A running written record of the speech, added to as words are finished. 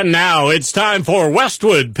And now it's time for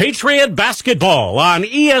Westwood Patriot basketball on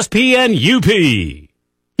ESPN UP.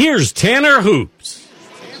 Here's Tanner Hoops.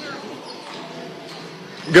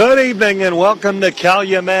 Good evening and welcome to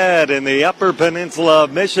Calumet in the Upper Peninsula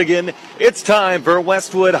of Michigan. It's time for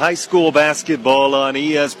Westwood High School basketball on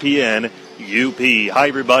ESPN UP. Hi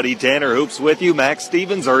everybody, Tanner Hoops with you. Max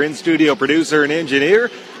Stevens, our in-studio producer and engineer,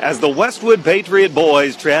 as the Westwood Patriot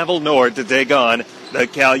boys travel north to take on the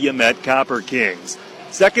Calumet Copper Kings.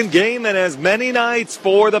 Second game in as many nights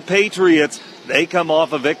for the Patriots. They come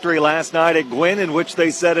off a victory last night at Gwinn in which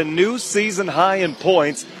they set a new season high in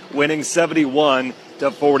points, winning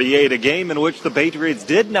 71-48, a game in which the Patriots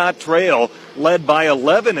did not trail, led by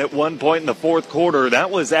 11 at one point in the fourth quarter.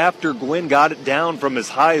 That was after Gwinn got it down from as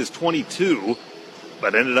high as 22,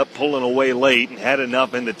 but ended up pulling away late and had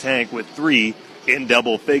enough in the tank with 3 in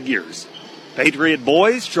double figures. Patriot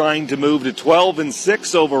boys trying to move to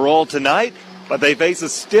 12-6 overall tonight, but they face a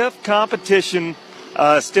stiff test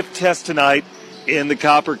tonight in the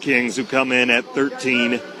Copper Kings, who come in at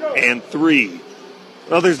 13-3.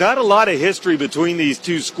 Well, there's not a lot of history between these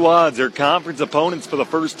two squads. They're conference opponents for the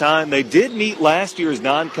first time. They did meet last year's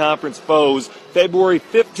non-conference foes, February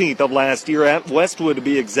 15th of last year at Westwood to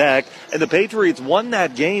be exact, and the Patriots won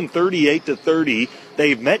that game 38-30.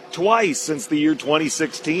 They've met twice since the year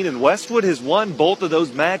 2016, and Westwood has won both of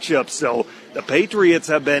those matchups. So the Patriots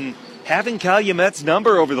have been having Calumet's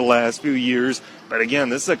number over the last few years. But again,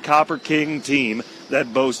 this is a Copper King team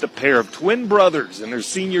that boasts a pair of twin brothers in their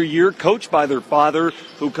senior year, coached by their father,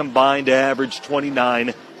 who combined to average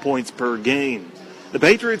 29 points per game. The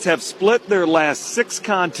Patriots have split their last 6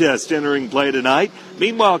 contests entering play tonight.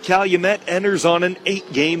 Meanwhile, Calumet enters on an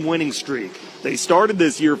 8-game winning streak. They started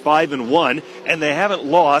this year 5-1, and they haven't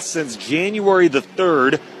lost since January the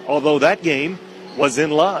 3rd, although that game was in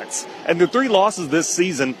Lotz. And the 3 losses this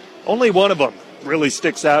season, only one of them really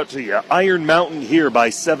sticks out to you. Iron Mountain here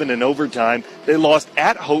by 7 in overtime. They lost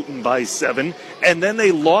at Houghton by 7, and then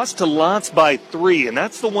they lost to Lotz by 3, and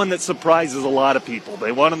that's the one that surprises a lot of people.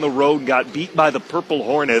 They went on the road and got beat by the Purple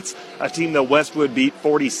Hornets, a team that Westwood beat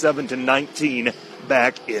 47-19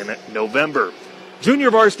 back in November.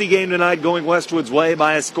 Junior varsity game tonight going Westwood's way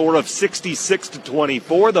by a score of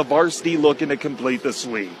 66-24. The varsity looking to complete the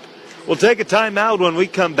sweep. We'll take a timeout. When we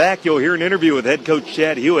come back, you'll hear an interview with head coach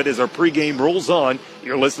Chad Hewitt as our pregame rolls on.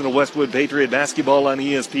 You're listening to Westwood Patriot basketball on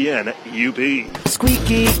ESPN UP.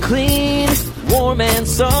 Squeaky clean, warm and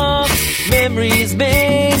soft, memories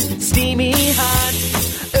made, steamy hot,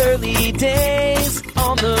 early days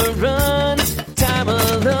on the run, time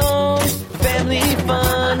alone, family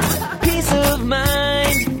fun, peace of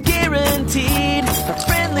mind, guaranteed,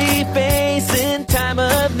 friendly face in time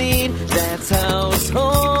of need. That's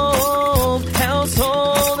household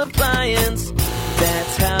appliance.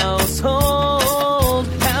 That's household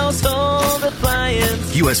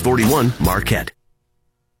appliance. US 41 Marquette.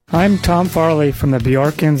 I'm Tom Farley from the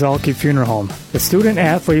Bjork-Zalke Funeral Home. The student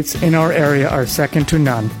athletes in our area are second to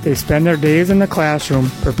none. They spend their days in the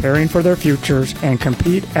classroom preparing for their futures and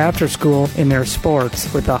compete after school in their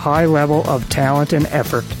sports with a high level of talent and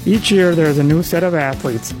effort. Each year there's a new set of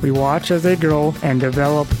athletes. We watch as they grow and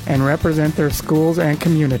develop and represent their schools and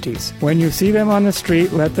communities. When you see them on the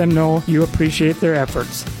street, let them know you appreciate their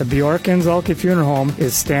efforts. The Bjork-Zalke Funeral Home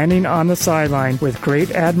is standing on the sideline with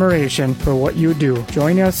great admiration for what you do.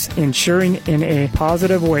 Join us in cheering in a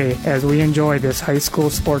positive way as we enjoy this high school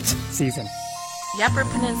sports season. The Upper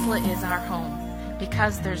Peninsula is our home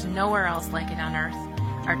because there's nowhere else like it on earth.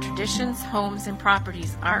 Our traditions, homes, and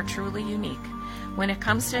properties are truly unique. When it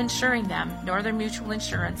comes to insuring them, Northern Mutual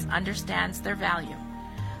Insurance understands their value.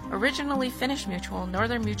 Originally Finnish Mutual,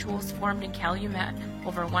 Northern Mutual was formed in Calumet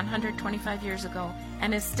over 125 years ago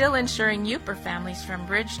and is still insuring Yooper families from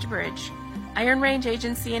bridge to bridge. Iron Range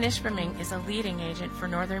Agency in Ishpeming is a leading agent for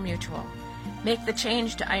Northern Mutual. Make the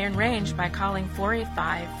change to Iron Range by calling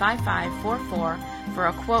 485-5544 for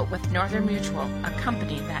a quote with Northern Mutual, a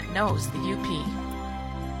company that knows the UP.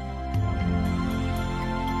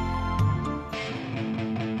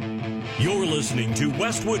 You're listening to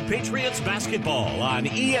Westwood Patriots basketball on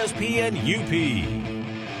ESPN UP.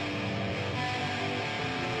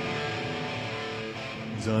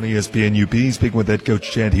 On ESPN UP, speaking with head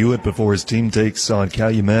coach Chad Hewitt before his team takes on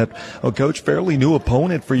Calumet. Oh, coach, fairly new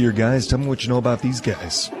opponent for your guys. Tell me what you know about these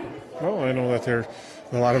guys. Well, I know that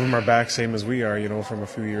a lot of them are back, same as we are, from a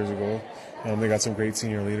few years ago. They got some great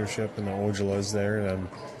senior leadership, and the Ojala's there, and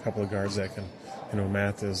a couple of guards that can,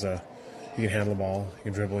 Matt is, he can handle the ball, he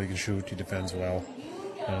can dribble, he can shoot, he defends well.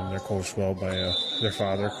 They're coached well by their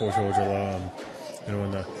father, Coach Ojala.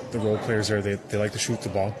 And the role players there, they like to shoot the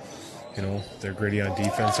ball. they're gritty on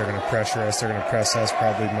defense. They're going to pressure us. They're going to press us.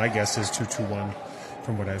 Probably my guess is 2-2-1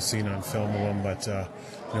 from what I've seen on film of them. But,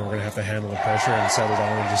 we're going to have to handle the pressure and settle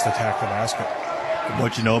down and just attack the basket.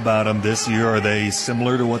 What you know about them this year, are they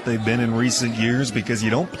similar to what they've been in recent years? Because you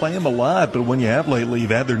don't play them a lot, but when you have lately,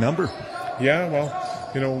 you've had their number. Yeah, well,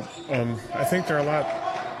 I think they're a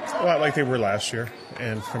lot like they were last year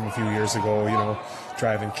and from a few years ago,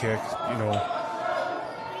 drive and kick,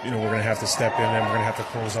 we're going to have to step in and we're going to have to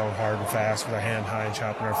close out hard and fast with our hand high and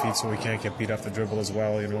chopping our feet so we can't get beat off the dribble as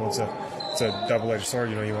well. It's a double-edged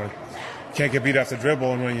sword. You can't get beat off the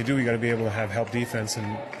dribble, and when you do, you got to be able to have help defense.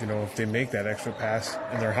 And if they make that extra pass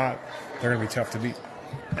and they're hot, they're going to be tough to beat.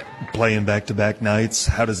 Playing back-to-back nights,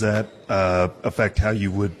 how does that affect how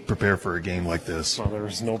you would prepare for a game like this? Well, there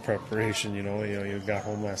was no preparation. You got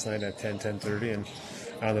home last night at 10:30, and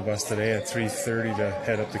on the bus today at 3:30 to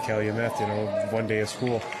head up to Calumet. One day of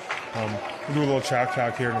school. We'll do a little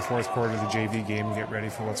chalk here in the fourth quarter of the JV game and get ready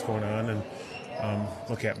for what's going on and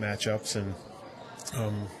look at matchups and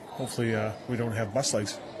hopefully we don't have bus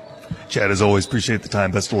legs. Chad, as always, appreciate the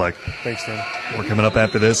time. Best of luck. Thanks, Dan. We're coming up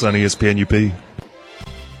after this on ESPN UP.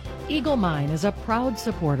 Eagle Mine is a proud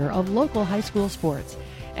supporter of local high school sports.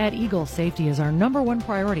 At Eagle, safety is our number one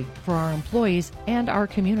priority for our employees and our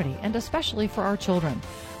community, and especially for our children.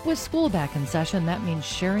 With school back in session, that means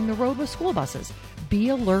sharing the road with school buses. Be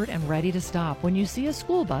alert and ready to stop when you see a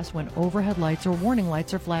school bus when overhead lights or warning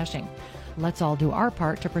lights are flashing. Let's all do our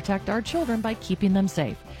part to protect our children by keeping them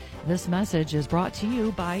safe. This message is brought to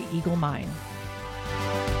you by Eagle Mine.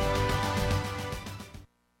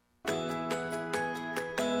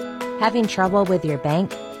 Having trouble with your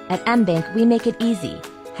bank? At MBank, we make it easy.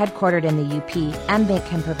 Headquartered in the UP, MBank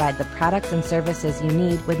can provide the products and services you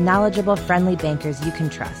need with knowledgeable, friendly bankers you can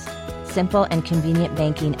trust. Simple and convenient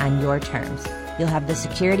banking on your terms. You'll have the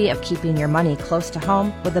security of keeping your money close to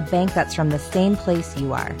home with a bank that's from the same place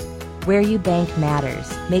you are. Where you bank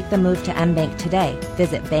matters. Make the move to MBank today.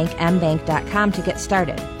 Visit bankmbank.com to get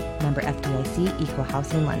started. Member FDIC, Equal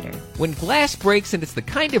Housing Lender. When glass breaks and it's the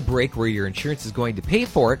kind of break where your insurance is going to pay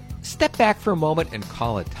for it, step back for a moment and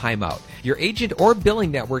call a timeout. Your agent or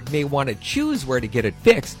billing network may want to choose where to get it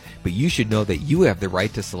fixed, but you should know that you have the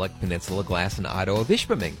right to select Peninsula Glass and Auto of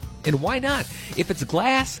Ishpeming. And why not? If it's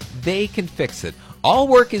glass, they can fix it. All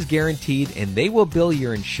work is guaranteed, and they will bill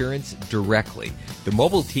your insurance directly. The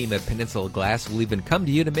mobile team at Peninsula Glass will even come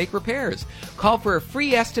to you to make repairs. Call for a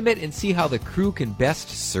free estimate and see how the crew can best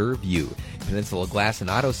serve you. Peninsula Glass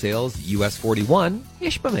and Auto Sales, US 41,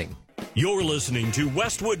 Ishpeming. You're listening to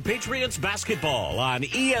Westwood Patriots basketball on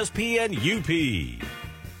ESPN UP.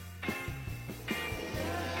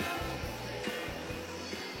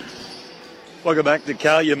 Welcome back to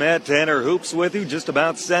Calumet. Tanner Hoops with you. Just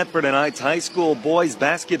about set for tonight's high school boys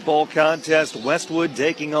basketball contest. Westwood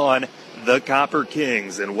taking on the Copper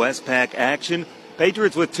Kings in Westpac action.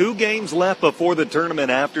 Patriots with 2 games left before the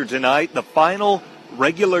tournament after tonight. The final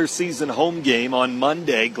regular season home game on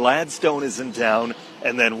Monday. Gladstone is in town.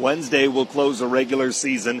 And then Wednesday will close the regular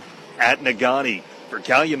season at Negaunee. For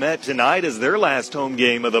Calumet, tonight is their last home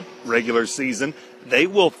game of the regular season. They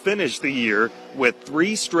will finish the year with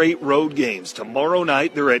 3 straight road games. Tomorrow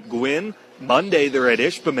night they're at Gwynn. Monday they're at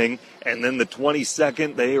Ishpeming. And then the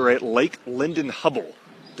 22nd they are at Lake Linden-Hubble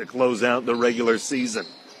to close out the regular season.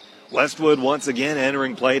 Westwood once again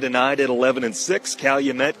entering play tonight at 11-6.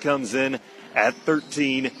 Calumet comes in at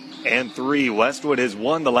 13-3. Westwood has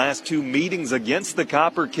won the last 2 meetings against the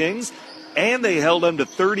Copper Kings, and they held them to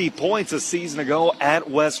 30 points a season ago at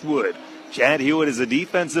Westwood. Chad Hewitt is a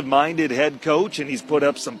defensive-minded head coach, and he's put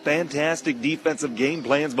up some fantastic defensive game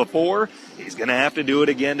plans before. He's going to have to do it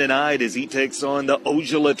again tonight as he takes on the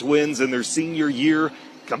Ojala Twins in their senior year,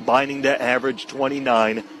 combining to average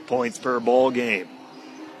 29 points per ball game.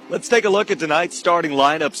 Let's take a look at tonight's starting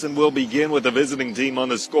lineups, and we'll begin with the visiting team on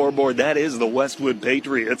the scoreboard. That is the Westwood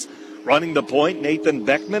Patriots. Running the point, Nathan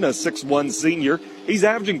Beckman, a 6'1 senior. He's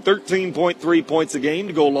averaging 13.3 points a game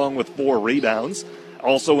to go along with 4 rebounds.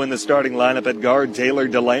 Also in the starting lineup at guard, Taylor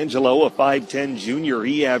Delangelo, a 5'10 junior.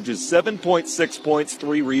 He averages 7.6 points,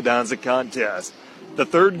 3 rebounds a contest. The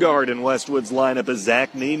third guard in Westwood's lineup is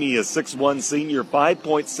Zach Nemi, a 6'1 senior,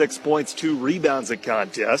 5.6 points, 2 rebounds a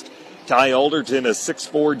contest. Ty Alderton, a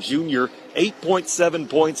 6'4 junior, 8.7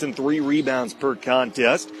 points and 3 rebounds per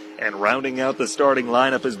contest. And rounding out the starting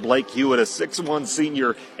lineup is Blake Hewitt, a 6'1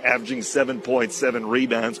 senior, averaging 7.7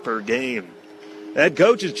 rebounds per game. Head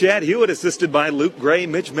coach is Chad Hewitt, assisted by Luke Gray,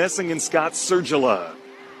 Mitch Messing, and Scott Sergila.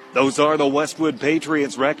 Those are the Westwood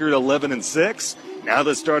Patriots record 11-6. Now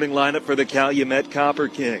the starting lineup for the Calumet Copper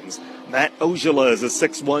Kings. Matt Ojala is a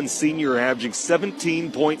 6'1 senior, averaging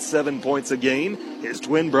 17.7 points a game. His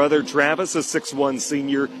twin brother Travis, a 6'1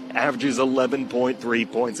 senior, averages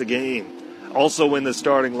 11.3 points a game. Also in the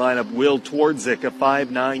starting lineup, Will Twardzik, a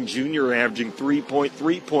 5'9 junior, averaging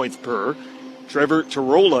 3.3 points per. Trevor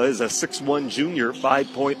Tarola is a 6'1 junior,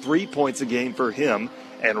 5.3 points a game for him.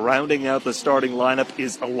 And rounding out the starting lineup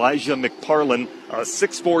is Elijah McParlin, a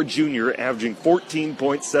 6'4 junior, averaging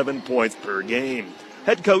 14.7 points per game.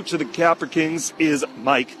 Head coach of the Copper Kings is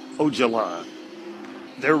Mike Ojala.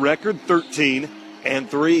 Their record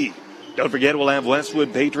 13-3. Don't forget, we'll have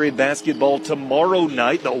Westwood Patriot basketball tomorrow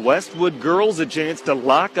night. The Westwood girls a chance to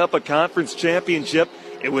lock up a conference championship.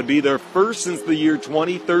 It would be their first since the year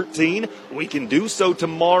 2013. We can do so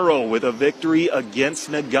tomorrow with a victory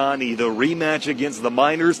against Nagani, the rematch against the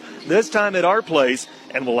Miners, this time at our place.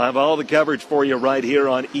 And we'll have all the coverage for you right here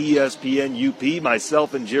on ESPN UP.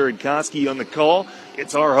 Myself and Jared Koski on the call.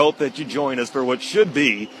 It's our hope that you join us for what should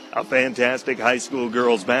be a fantastic high school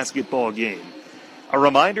girls basketball game. A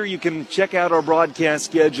reminder, you can check out our broadcast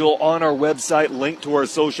schedule on our website, link to our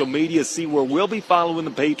social media, see where we'll be following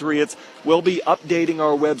the Patriots. We'll be updating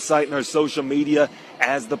our website and our social media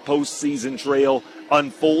as the postseason trail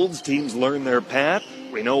unfolds. Teams learn their path.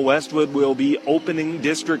 We know Westwood will be opening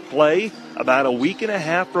district play about a week and a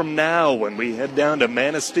half from now when we head down to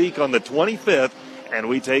Manistee on the 25th and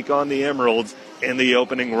we take on the Emeralds in the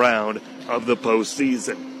opening round of the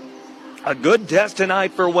postseason. A good test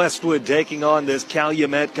tonight for Westwood, taking on this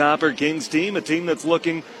Calumet Copper Kings team, a team that's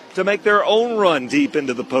looking to make their own run deep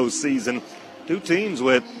into the postseason. Two teams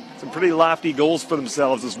with some pretty lofty goals for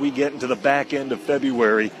themselves as we get into the back end of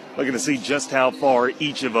February, looking to see just how far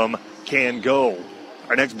each of them can go.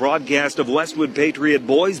 Our next broadcast of Westwood Patriot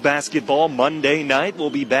boys basketball Monday night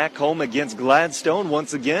will be back home against Gladstone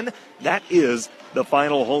once again. That is the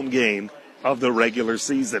final home game of the regular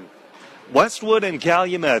season. Westwood and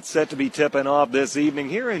Calumet set to be tipping off this evening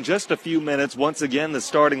here in just a few minutes. Once again, the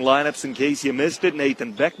starting lineups in case you missed it: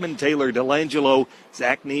 Nathan Beckman, Taylor Delangelo,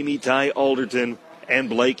 Zach Nemi, Ty Alderton, and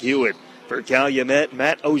Blake Hewitt. For Calumet,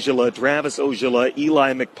 Matt Ojala, Travis Ojala,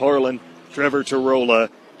 Eli McParlin, Trevor Tarola,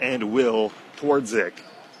 and Will Twardzik.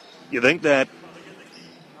 You think that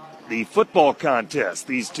the football contest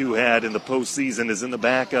these two had in the postseason is in the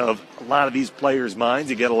back of a lot of these players' minds.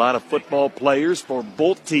 You get a lot of football players for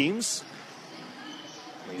both teams.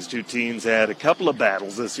 These two teams had a couple of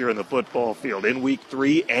battles this year in the football field. In Week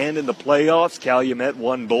 3 and in the playoffs, Calumet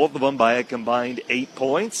won both of them by a combined 8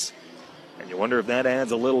 points. And you wonder if that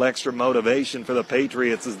adds a little extra motivation for the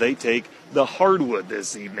Patriots as they take the hardwood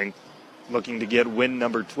this evening, looking to get win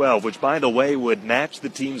number 12, which, by the way, would match the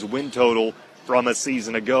team's win total from a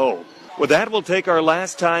season ago. With that, we'll take our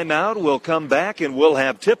last time out. We'll come back and we'll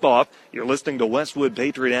have tip-off. You're listening to Westwood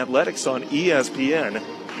Patriot Athletics on ESPN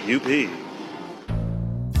UP.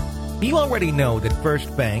 You already know that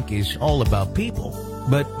First Bank is all about people,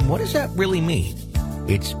 but what does that really mean?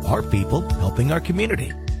 It's our people helping our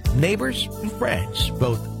community, neighbors and friends,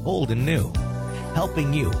 both old and new,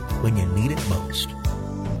 helping you when you need it most.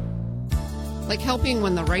 Like helping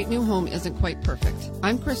when the right new home isn't quite perfect.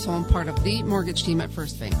 I'm Chris Holm, part of the mortgage team at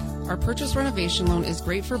First Bank. Our purchase renovation loan is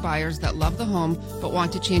great for buyers that love the home but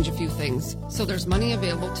want to change a few things, so there's money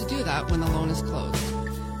available to do that when the loan is closed.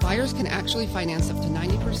 Buyers can actually finance up to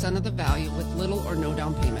 90% of the value with little or no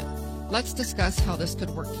down payment. Let's discuss how this could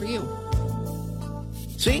work for you.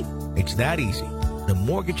 See, it's that easy. The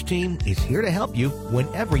mortgage team is here to help you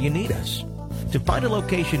whenever you need us. To find a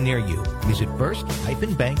location near you, visit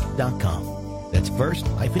first-bank.com. That's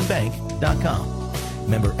first-bank.com.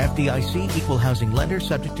 Member FDIC, equal housing lender,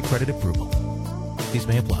 subject to credit approval. These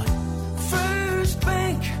may apply. First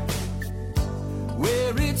Bank,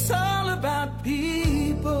 where it's all about people.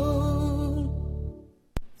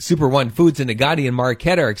 Super One Foods in Nagani and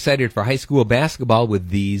Marquette are excited for high school basketball with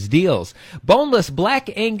these deals. Boneless Black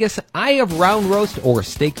Angus Eye of Round Roast or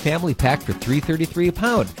Steak Family Pack for $3.33 a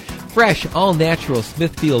pound. Fresh, all-natural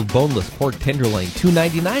Smithfield Boneless Pork Tenderloin,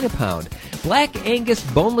 $2.99 a pound. Black Angus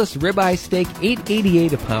Boneless Ribeye Steak,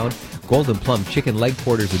 $8.88 a pound. Golden Plum Chicken Leg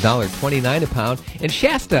Quarters, $1.29 a pound. And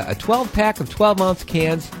Shasta, a 12-pack of 12-ounce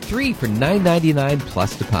cans, 3 for $9.99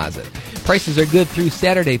 plus deposit. Prices are good through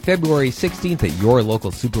Saturday, February 16th at your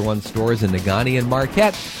local Super One stores in Nagani and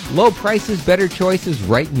Marquette. Low prices, better choices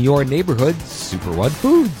right in your neighborhood. Super One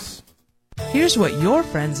Foods. Here's what your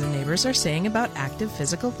friends and neighbors are saying about active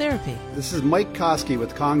physical therapy. This is Mike Koski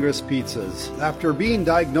with Congress Pizzas. After being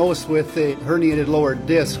diagnosed with a herniated lower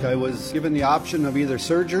disc, I was given the option of either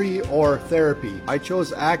surgery or therapy. I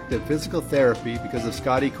chose active physical therapy because of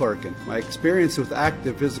Scotty Corkin. My experience with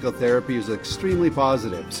active physical therapy was extremely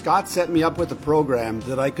positive. Scott set me up with a program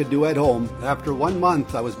that I could do at home. After 1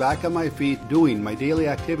 month, I was back on my feet doing my daily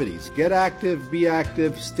activities. Get active, be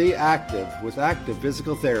active, stay active with active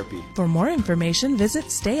physical therapy. For more information, visit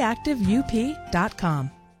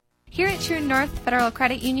stayactiveup.com. Here at True North Federal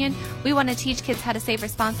Credit Union, we want to teach kids how to save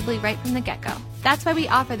responsibly right from the get-go. That's why we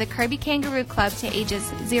offer the Kirby Kangaroo Club to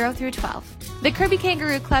ages 0 through 12. The Kirby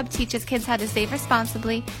Kangaroo Club teaches kids how to save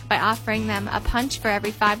responsibly by offering them a punch for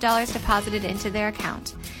every $5 deposited into their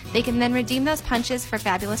account. They can then redeem those punches for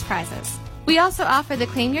fabulous prizes. We also offer the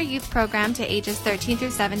Claim Your Youth program to ages 13 through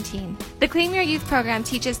 17. The Claim Your Youth program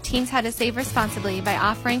teaches teens how to save responsibly by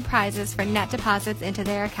offering prizes for net deposits into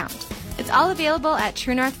their account. It's all available at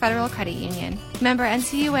True North Federal Credit Union. Member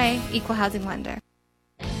NCUA, Equal Housing Lender.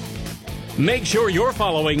 Make sure you're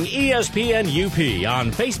following ESPN UP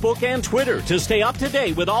on Facebook and Twitter to stay up to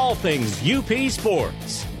date with all things UP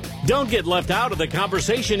sports. Don't get left out of the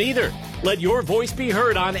conversation either. Let your voice be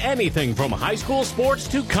heard on anything from high school sports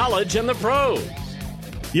to college and the pros.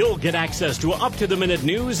 You'll get access to up-to-the-minute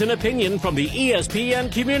news and opinion from the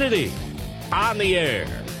ESPN community. On the air,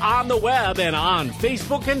 on the web, and on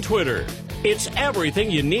Facebook and Twitter. It's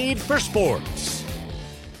everything you need for sports.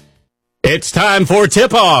 It's time for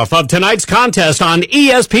tip-off of tonight's contest on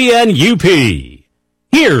ESPN UP.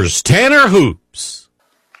 Here's Tanner Hoops.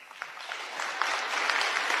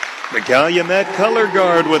 The Calumet Color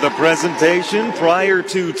Guard with a presentation prior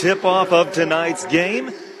to tip-off of tonight's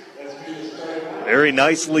game. Very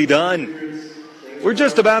nicely done. We're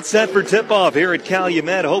just about set for tip-off here at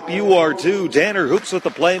Calumet. Hope you are too. Tanner Hoops with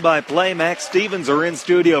the play-by-play. Max Stevens, our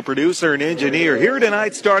in-studio producer and engineer. Here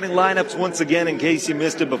tonight's starting lineups once again in case you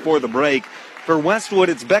missed it before the break. For Westwood,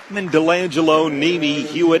 it's Beckman, DeLangelo, Nemi,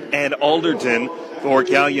 Hewitt, and Alderton. For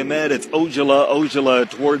Calumet, it's Ojala,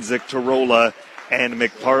 Twardzik, Tarola, and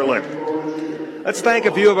McParland. Let's thank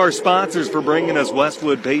a few of our sponsors for bringing us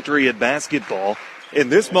Westwood Patriot basketball. In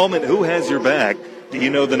this moment, who has your back? Do you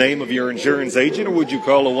know the name of your insurance agent, or would you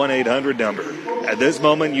call a 1-800 number? At this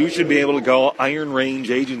moment, you should be able to call Iron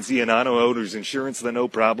Range Agency and Auto Owners Insurance, the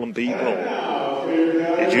no-problem people.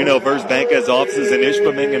 Did you know First Bank has offices in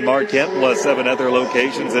Ishpeming and Marquette, plus 7 other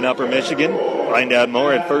locations in Upper Michigan? Find out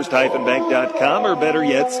more at first-bank.com, or better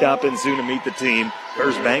yet, stop in soon to meet the team.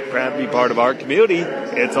 First Bank, proud to be part of our community.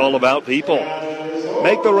 It's all about people.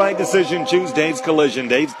 Make the right decision. Choose Dave's Collision.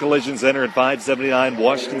 Dave's Collision Center at 579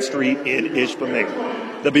 Washington Street in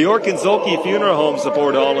Ishpeming. The Bjork and Zolke Funeral Home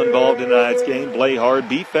support all involved in tonight's game. Play hard,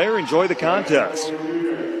 be fair, enjoy the contest.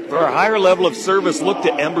 For a higher level of service, look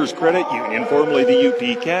to Embers Credit Union, formerly the UP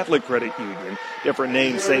Catholic Credit Union. Different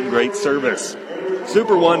name, same great service.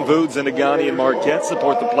 Super One Foods in Agani and Marquette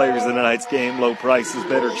support the players in tonight's game. Low prices,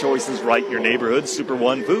 better choices, right in your neighborhood. Super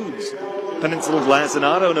One Foods. Peninsula Glass and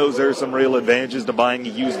Auto knows there are some real advantages to buying a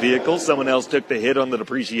used vehicle. Someone else took the hit on the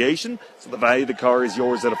depreciation, so the value of the car is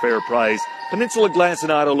yours at a fair price. Peninsula Glass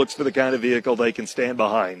and Auto looks for the kind of vehicle they can stand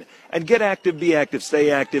behind. And get active, be active, stay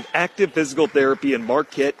active. Active Physical Therapy in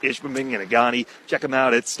Marquette, Ishpeming, and Agani. Check them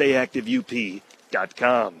out at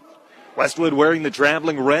stayactiveup.com. Westwood wearing the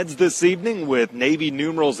traveling reds this evening with navy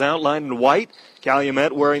numerals outlined in white.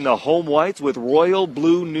 Calumet wearing the home whites with royal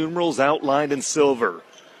blue numerals outlined in silver.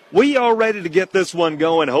 We are ready to get this one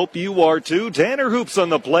going. Hope you are too. Tanner Hoops on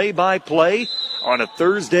the play-by-play on a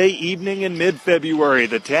Thursday evening in mid-February.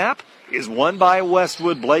 The tap is won by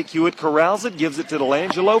Westwood. Blake Hewitt corrals it, gives it to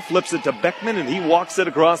DeLangelo, flips it to Beckman, and he walks it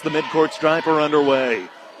across the midcourt stripe. Are underway.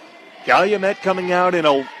 Calumet coming out in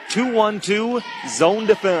a 2-1-2 zone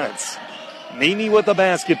defense. Nemi with the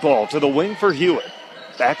basketball to the wing for Hewitt.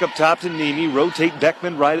 Back up top to Nemi. Rotate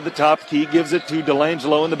Beckman right at the top key. Gives it to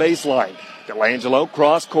DeLangelo in the baseline. DeLangelo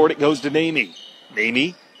cross court. It goes to Nemi.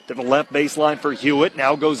 Nemi to the left baseline for Hewitt.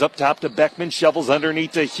 Now goes up top to Beckman. Shovels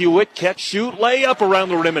underneath to Hewitt. Catch, shoot, layup around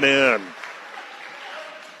the rim and in.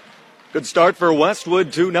 Good start for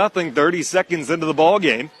Westwood. 2-0. 30 seconds into the ball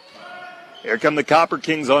game. Here come the Copper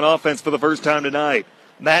Kings on offense for the first time tonight.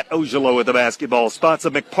 Matt Ojalo with the basketball. Spots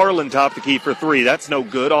a McParland top the key for 3. That's no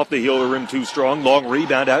good. Off the heel of the rim, too strong. Long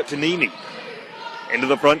rebound out to Nemi. Into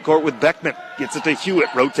the front court with Beckman. Gets it to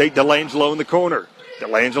Hewitt. Rotate DeLangelo in the corner.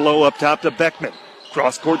 DeLangelo up top to Beckman.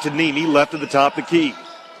 Cross court to Nemi. Left of the top the key.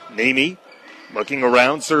 Nemi looking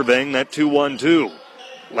around, surveying that 2-1-2.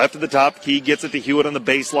 Left of the top, Key gets it to Hewitt on the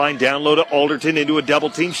baseline. Down low to Alderton into a double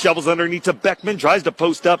team. Shovels underneath to Beckman. Tries to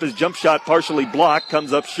post up. His jump shot partially blocked.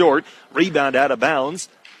 Comes up short. Rebound out of bounds.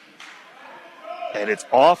 And it's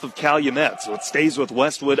off of Calumet. So it stays with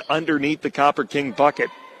Westwood underneath the Copper King bucket.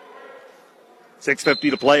 6:50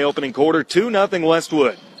 to play, opening quarter. 2-0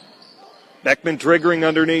 Westwood. Beckman triggering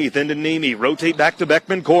underneath into Nemi. Rotate back to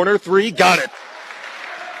Beckman. Corner three. Got it.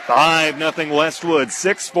 5-0 Westwood.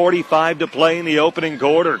 6:45 to play in the opening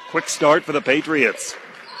quarter. Quick start for the Patriots.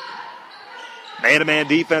 Man-to-man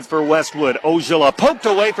defense for Westwood. Ojala poked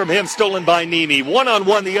away from him, stolen by Nemi.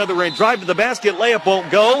 One-on-one the other end. Drive to the basket. Layup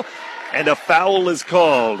won't go. And a foul is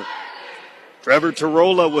called. Trevor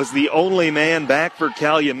Tarola was the only man back for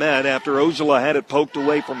Calumet after Ojala had it poked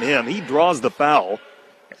away from him. He draws the foul.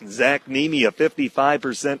 And Zach Nemi, a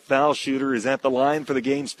 55% foul shooter, is at the line for the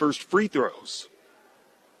game's first free throws.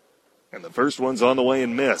 And the first one's on the way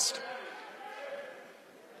and missed.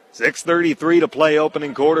 6:33 to play,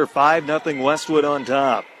 opening quarter. 5-0 Westwood on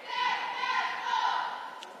top.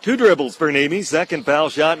 2 dribbles for Nemi. Second foul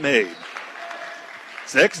shot made.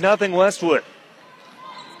 6-0 Westwood.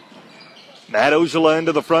 Matt Ojala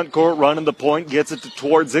into the front court, running the point. Gets it to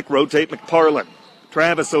Twardzik. Rotate McParlin.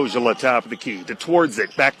 Travis Ojala top of the key to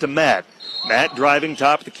Twardzik. Back to Matt. Matt driving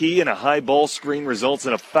top of the key, and a high ball screen results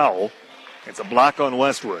in a foul. It's a block on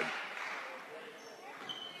Westwood.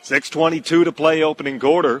 6:22 to play, opening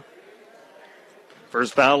quarter.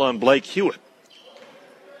 First foul on Blake Hewitt.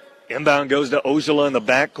 Inbound goes to Ojala in the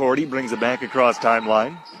backcourt. He brings it back across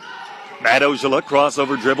timeline. Matt Ojala,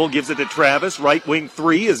 crossover dribble, gives it to Travis. Right wing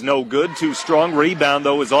three is no good. Too strong. Rebound,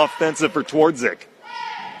 though, is offensive for Twardzik.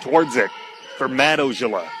 Twardzik for Matt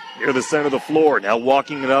Ojala. Near the center of the floor. Now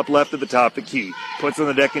walking it up left of the top of the key. Puts on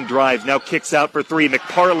the deck and drives. Now kicks out for three.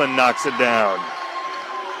 McParlin knocks it down.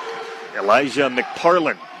 Elijah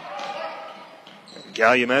McParlin.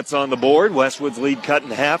 Calumet's on the board. Westwood's lead cut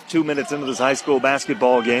in half. 2 minutes into this high school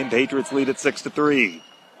basketball game. Patriots lead at 6-3.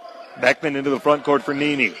 Beckman into the front court for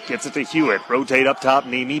Nemi. Gets it to Hewitt. Rotate up top.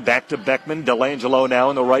 Nemi back to Beckman. Delangelo now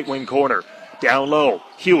in the right wing corner. Down low.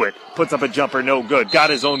 Hewitt puts up a jumper. No good. Got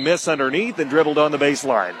his own miss underneath and dribbled on the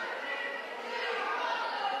baseline.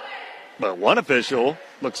 But one official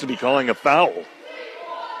looks to be calling a foul.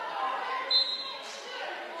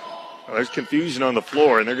 Well, there's confusion on the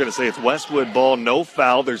floor, and they're going to say it's Westwood ball, no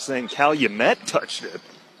foul. They're saying Calumet touched it.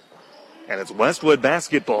 And it's Westwood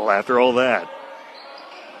basketball after all that.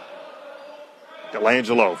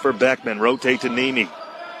 Delangelo for Beckman. Rotate to Nemi.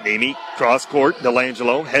 Nemi, cross court.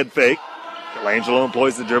 Delangelo, head fake. Delangelo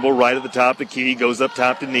employs the dribble right at the top of the key. Goes up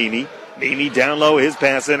top to Nemi. Nemi down low. His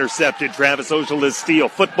pass intercepted. Travis Ojala's steal.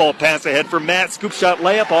 Football pass ahead for Matt. Scoop shot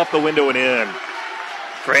layup off the window and in.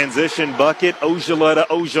 Transition bucket. Ojala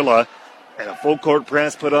to Ojala. And a full court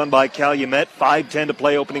press put on by Calumet. 5:10 to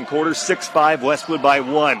play, opening quarter. 6-5 Westwood by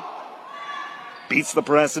 1. Beats the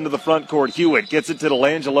press into the front court. Hewitt gets it to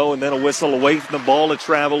Delangelo, and then a whistle away from the ball. A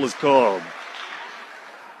travel is called.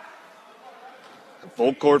 A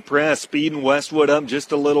full court press, speeding Westwood up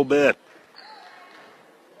just a little bit.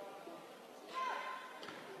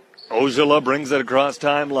 Ojala brings it across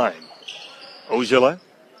timeline. Ojala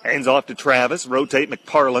hands off to Travis. Rotate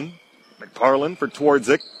McParlin. McParlin for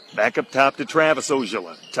Twardzik. Back up top to Travis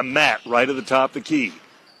Ojala. To Matt, right at the top of the key.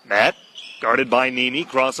 Matt, guarded by Nemi.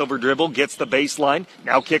 Crossover dribble, gets the baseline.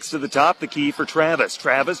 Now kicks to the top, the key for Travis.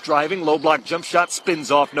 Travis driving, low block jump shot,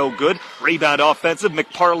 spins off, no good. Rebound offensive,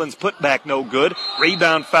 McParlin's putback, no good.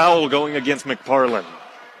 Rebound foul going against McParlin.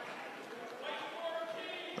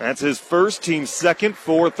 That's his first, team second.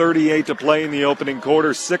 4:38 to play in the opening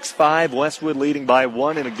quarter. 6-5, Westwood leading by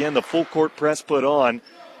 1. And again, the full court press put on.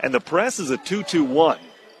 And the press is a 2-2-1.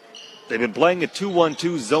 They've been playing a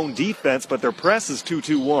 2-1-2 zone defense, but their press is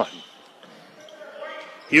 2-2-1.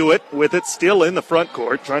 Hewitt with it, still in the front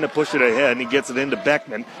court, trying to push it ahead, and he gets it into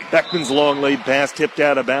Beckman. Beckman's long lead pass tipped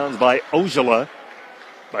out of bounds by Ojala,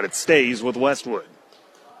 but it stays with Westwood.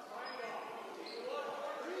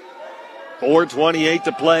 4:28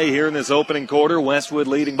 to play here in this opening quarter. Westwood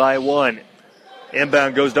leading by 1.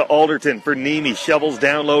 Inbound goes to Alderton for Nemi. Shovels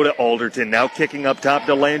down low to Alderton. Now kicking up top.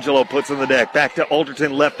 Delangelo puts on the deck. Back to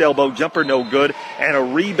Alderton. Left elbow jumper, no good. And a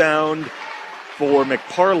rebound for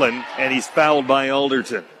McParlin, and he's fouled by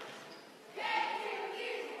Alderton.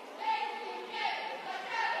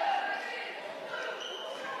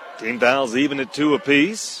 Team fouls even at 2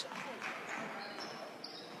 apiece.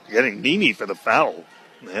 Getting Nemi for the foul.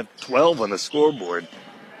 They have 12 on the scoreboard.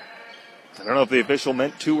 I don't know if the official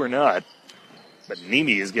meant 2 or not. But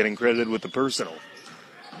Nemi is getting credited with the personal.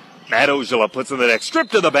 Matt Ojala puts on the deck.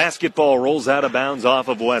 Stripped to the basketball. Rolls out of bounds off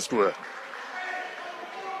of Westwood.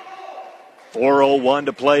 4:01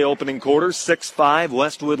 to play opening quarter. 6-5,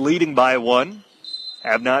 Westwood leading by 1.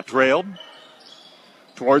 Have not trailed.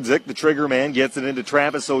 Twardzik, the trigger man, gets it into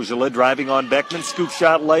Travis Ojala, driving on Beckman. Scoop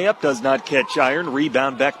shot layup, does not catch iron.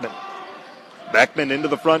 Rebound Beckman. Beckman into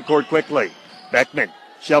the front court quickly. Beckman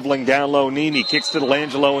shoveling down low. Nemi kicks to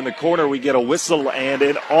Delangelo in the corner. We get a whistle and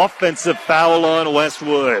an offensive foul on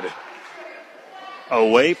Westwood.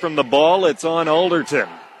 Away from the ball, it's on Alderton.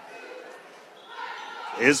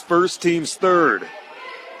 His first, team's third.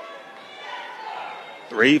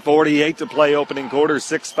 3:48 to play opening quarter.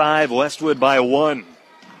 6-5, Westwood by 1.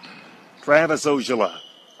 Travis Ojala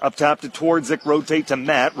up top to Twardzik, rotate to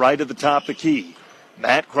Matt, right at the top of the key.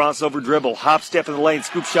 Matt crossover dribble, hop step in the lane,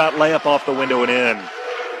 scoop shot layup off the window and in.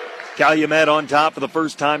 Calumet on top for the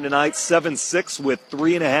first time tonight, 7-6 with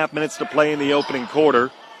 3.5 minutes to play in the opening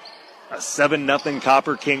quarter. A 7-0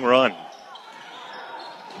 Copper King run.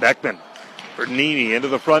 Beckman for Nemi into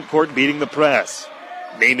the front court, beating the press.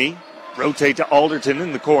 Nemi rotate to Alderton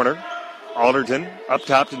in the corner. Alderton up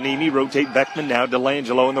top to Nemi, rotate Beckman, now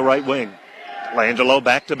Delangelo in the right wing. Delangelo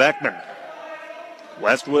back to Beckman.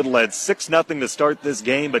 Westwood led 6-0 to start this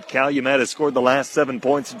game, but Calumet has scored the last 7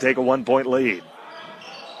 points to take a 1-point lead.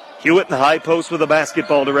 Hewitt in the high post with a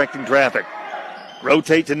basketball directing traffic.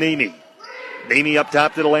 Rotate to Nemi. Nemi up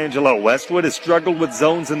top to Delangelo. Westwood has struggled with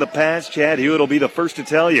zones in the past. Chad Hewitt will be the first to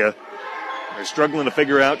tell you. They're struggling to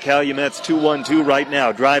figure out Calumet's 2-1-2 right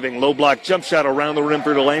now. Driving, low block, jump shot around the rim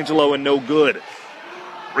for Delangelo and no good.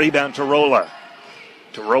 Rebound Tarola.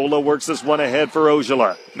 Tarola works this one ahead for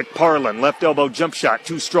Ojala. McParlin, left elbow jump shot,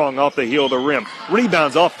 too strong off the heel of the rim.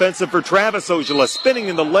 Rebounds offensive for Travis Ojala. Spinning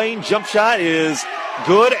in the lane, jump shot is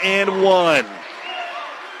good and one.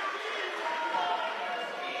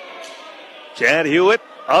 Chad Hewitt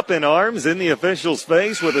up in arms in the official's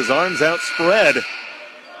face with his arms outspread.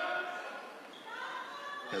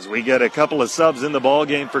 As we get a couple of subs in the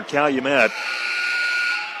ballgame for Calumet.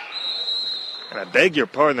 And I beg your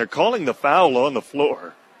pardon, they're calling the foul on the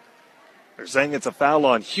floor. They're saying it's a foul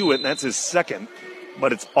on Hewitt, and that's his second,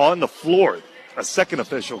 but it's on the floor. A second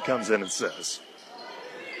official comes in and says.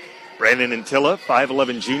 Brandon Antilla,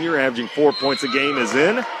 5'11 junior, averaging 4 points a game, is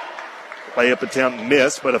in. Layup attempt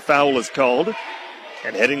missed, but a foul is called.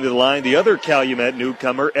 And heading to the line, the other Calumet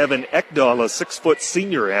newcomer, Evan Ekdahl, a 6-foot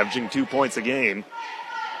senior, averaging 2 points a game.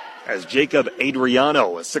 As Jacob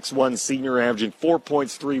Adriano, a 6'1 senior, averaging 4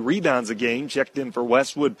 points, 3 rebounds a game, checked in for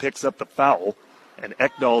Westwood, picks up the foul. And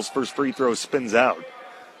Ekdahl's first free throw spins out.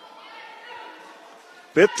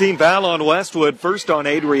 15 foul on Westwood, first on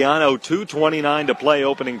Adriano, 2:29 to play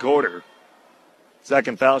opening quarter.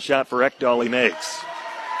 Second foul shot for Ekdahl he makes.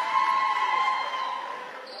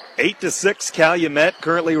 8-6 Calumet,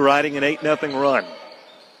 currently riding an 8-0 run.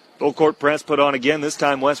 Full court press put on again, this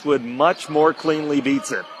time Westwood much more cleanly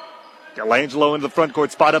beats it. Delangelo into the front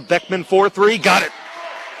court spot of Beckman, 4-3, got it.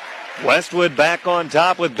 Westwood back on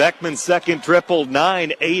top with Beckman's second triple,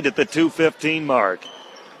 9-8 at the 2:15 mark.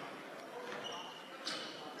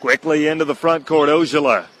 Quickly into the front court,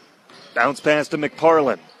 Ojala. Bounce pass to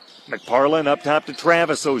McParlin. McParlin up top to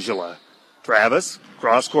Travis Ojala. Travis,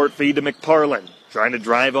 cross-court feed to McParlin. Trying to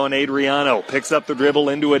drive on Adriano. Picks up the dribble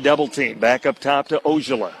into a double team. Back up top to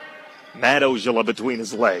Ojala. Matt Ojala between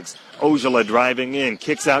his legs. Ojala driving in.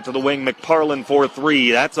 Kicks out to the wing. McParlin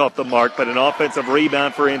 4-3. That's off the mark, but an offensive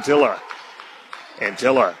rebound for Antilla.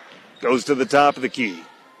 Antilla goes to the top of the key.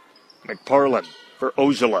 McParlin for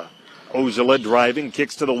Ojala. Ojala driving,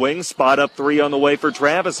 kicks to the wing. Spot up three on the way for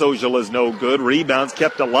Travis. Ojala's no good. Rebounds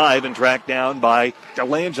kept alive and tracked down by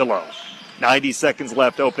Delangelo. 90 seconds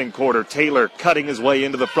left, opening quarter. Taylor cutting his way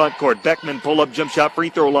into the front court. Beckman pull-up jump shot, free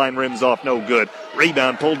throw line rims off, no good.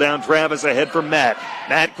 Rebound pulled down Travis, ahead for Matt.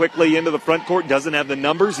 Matt quickly into the front court, doesn't have the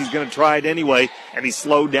numbers. He's going to try it anyway, and he's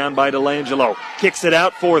slowed down by Delangelo. Kicks it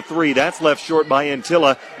out, 4-3. That's left short by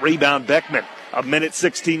Antilla. Rebound Beckman.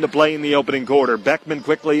 1:16 to play in the opening quarter. Beckman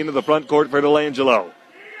quickly into the front court for Delangelo.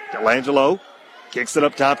 Delangelo kicks it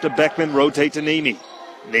up top to Beckman, rotate to Nemi.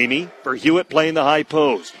 Nemi for Hewitt playing the high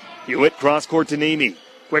post. Hewitt cross-court to Nemi.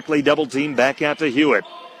 Quickly double team back out to Hewitt.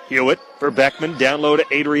 Hewitt for Beckman, down low to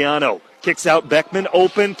Adriano. Kicks out Beckman,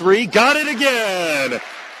 open three, got it again!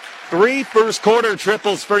 3 first quarter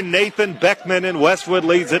triples for Nathan Beckman, and Westwood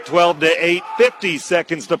leads at 12-8. 50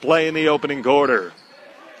 seconds to play in the opening quarter.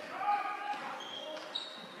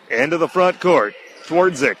 Into the front court.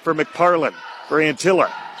 Twardzik for McParlin. For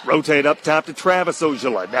Antilla. Rotate up top to Travis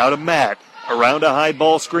Ojala. Now to Matt. Around a high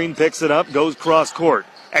ball screen, picks it up, goes cross court.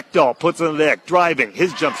 Ekdahl puts it on the deck, driving.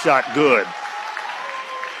 His jump shot good.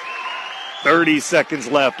 30 seconds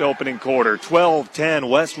left, opening quarter. 12-10,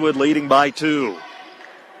 Westwood leading by 2.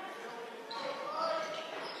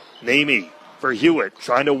 Nemi for Hewitt,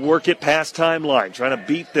 trying to work it past timeline, trying to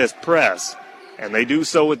beat this press. And they do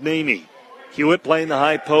so with Nemi. Hewitt playing the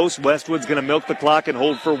high post. Westwood's going to milk the clock and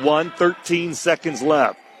hold for 13 seconds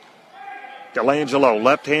left. Delangelo,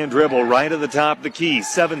 left-hand dribble right at the top of the key,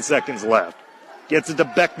 7 seconds left. Gets it to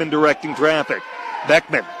Beckman directing traffic.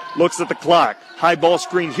 Beckman looks at the clock. High ball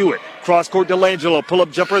screen, Hewitt. Cross-court, Delangelo.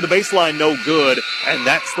 Pull-up jumper at the baseline, no good. And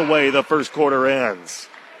that's the way the first quarter ends.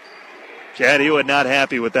 Chad Hewitt not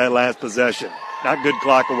happy with that last possession. Not good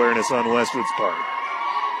clock awareness on Westwood's part.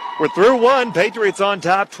 We're through one. Patriots on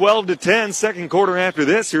top, 12-10. Second quarter after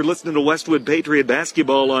this. You're listening to Westwood Patriot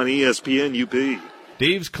basketball on ESPN UP.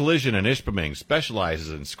 Dave's Collision in Ishpeming specializes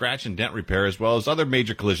in scratch and dent repair as well as other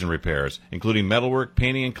major collision repairs, including metalwork,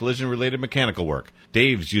 painting, and collision-related mechanical work.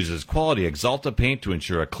 Dave's uses quality Exalta paint to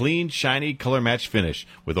ensure a clean, shiny, color-matched finish.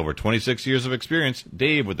 With over 26 years of experience,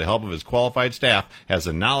 Dave, with the help of his qualified staff, has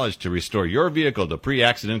the knowledge to restore your vehicle to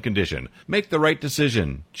pre-accident condition. Make the right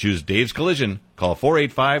decision. Choose Dave's Collision. Call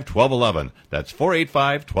 485-1211. That's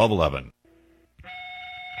 485-1211.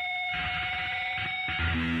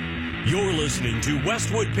 You're listening to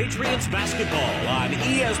Westwood Patriots basketball on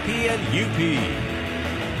ESPN UP.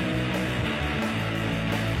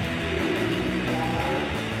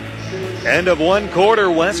 End of one quarter,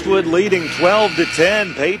 Westwood leading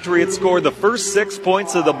 12-10. Patriots scored the first 6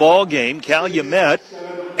 points of the ball game. Calumet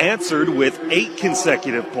answered with 8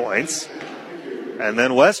 consecutive points. And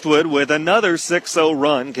then Westwood with another 6-0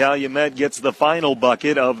 run. Calumet gets the final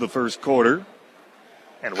bucket of the first quarter.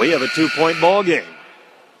 And we have a 2-point ball game.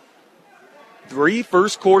 3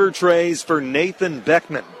 first-quarter trays for Nathan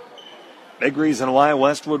Beckman. Big reason why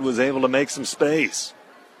Westwood was able to make some space.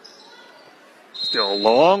 Still a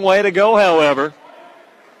long way to go, however.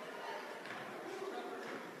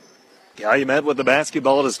 Calumet with the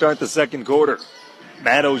basketball to start the second quarter.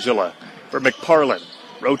 Matt Ojala for McParlin.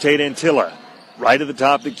 Rotate Antilla. Right at the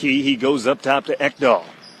top of the key, he goes up top to Ekdahl.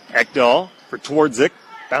 Ekdahl for Twardzik.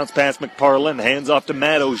 Bounce pass McParlin, hands off to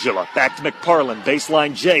Matt Ojala. Back to McParlin,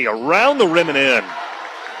 baseline J, around the rim and in.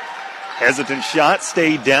 Hesitant shot,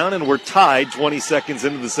 stayed down, and we're tied 20 seconds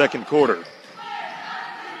into the second quarter.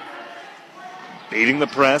 Beating the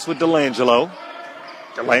press with Delangelo.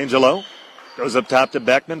 Delangelo goes up top to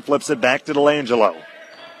Beckman, flips it back to Delangelo.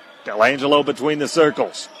 Delangelo between the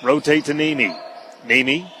circles. Rotate to Nemi.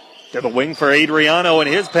 Nemi to the wing for Adriano, and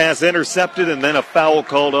his pass intercepted, and then a foul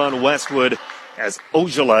called on Westwood. As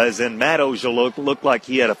Ojala, as in Matt Ojala, looked like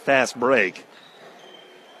he had a fast break.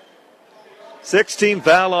 16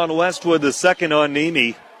 foul on Westwood, the second on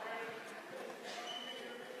Nemi.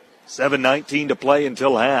 7:19 to play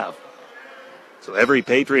until half. So every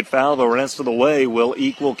Patriot foul the rest of the way will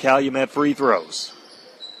equal Calumet free throws.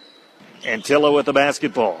 Antilla with the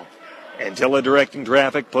basketball. Antilla directing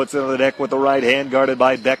traffic, puts it on the deck with the right hand, guarded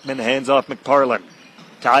by Beckman, hands off McParlin.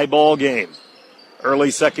 Tie ball game.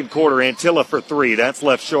 Early second quarter, Antilla for 3. That's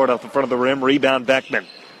left short off the front of the rim. Rebound Beckman.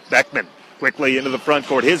 Beckman quickly into the front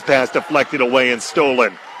court. His pass deflected away and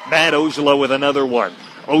stolen. Matt Ojala with another one.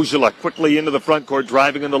 Ojala quickly into the front court,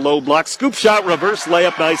 driving in the low block. Scoop shot, reverse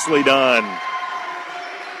layup, nicely done.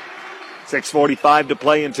 6:45 to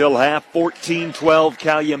play until half. 14-12,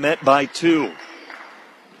 Calumet by 2.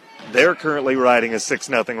 They're currently riding a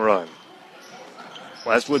 6-0 run.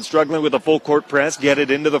 Westwood struggling with a full court press. Get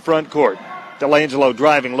it into the front court. Delangelo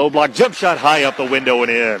driving, low block, jump shot high up the window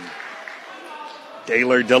and in.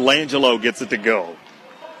 Taylor Delangelo gets it to go.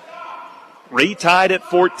 Retied at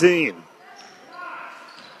 14.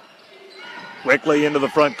 Quickly into the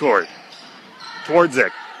front court.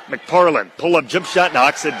 Twardzik, McParlin, pull-up jump shot,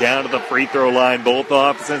 knocks it down to the free throw line. Both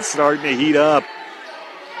offenses starting to heat up.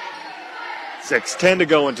 6:10 to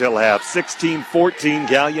go until half. 16-14,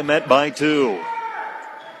 Calumet by 2.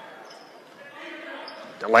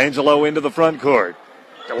 Delangelo into the front court.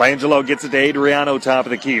 Delangelo gets it to Adriano, top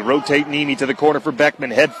of the key. Rotate Nemi to the corner for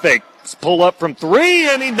Beckman. Head fake. Pull up from 3,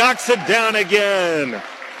 and he knocks it down again.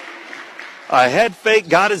 A head fake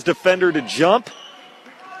got his defender to jump.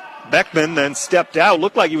 Beckman then stepped out.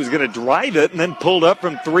 Looked like he was going to drive it, and then pulled up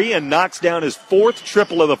from 3 and knocks down his 4th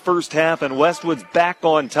triple of the first half, and Westwood's back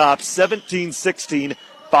on top. 17-16,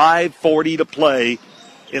 5:40 to play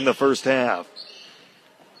in the first half.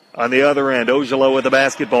 On the other end, Ojala with the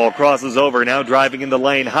basketball, crosses over, now driving in the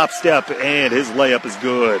lane, hop step, and his layup is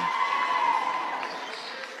good.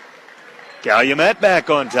 Calumet back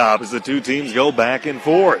on top as the two teams go back and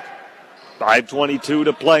forth. 5:22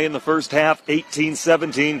 to play in the first half,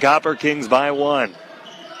 18-17, Copper Kings by 1.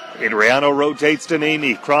 Adriano rotates to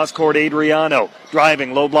Nemi. Cross-court Adriano.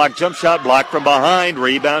 Driving, low block, jump shot, blocked from behind.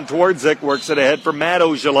 Rebound towards Zick. Works it ahead for Matt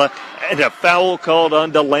Ojala. And a foul called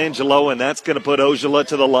on DeLangelo, and that's going to put Ojala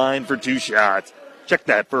to the line for 2 shots. Check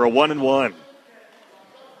that for a 1-and-1.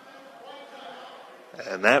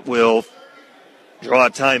 And that will draw a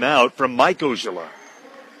timeout from Mike Ojala.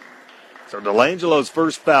 So DeLangelo's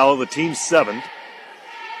first foul, the team's 7th.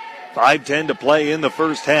 5:10 to play in the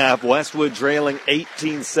first half. Westwood trailing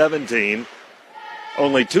 18-17.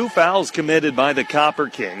 Only 2 fouls committed by the Copper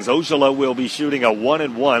Kings. Ojala will be shooting a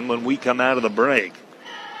 1-and-1 when we come out of the break.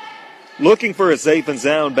 Looking for a safe and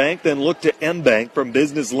sound bank? Then look to M-Bank. From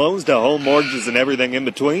business loans to home mortgages and everything in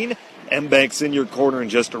between, M-Bank's in your corner and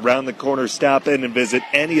just around the corner. Stop in and visit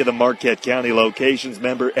any of the Marquette County locations.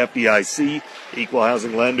 Member FDIC, equal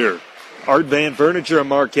housing lender. Art Van Furniture in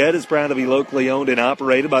Marquette is proud to be locally owned and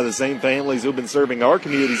operated by the same families who've been serving our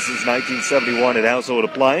community since 1971 at Household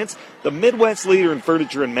Appliance. The Midwest leader in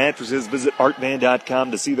furniture and mattresses. Visit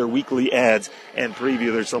artvan.com to see their weekly ads and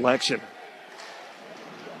preview their selection.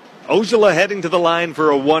 Ojala heading to the line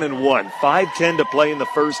for a 1-and-1. 5:10 to play in the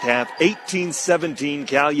first half. 18-17,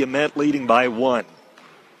 Calumet leading by 1.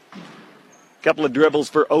 Couple of dribbles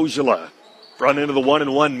for Ojala. Front into the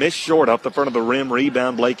 1-and-1, missed short off the front of the rim.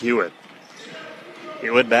 Rebound, Blake Hewitt.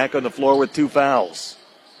 Hewitt back on the floor with 2 fouls.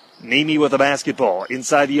 Nemi with the basketball.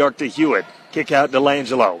 Inside the arc to Hewitt. Kick out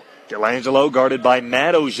DeLangelo. DeLangelo guarded by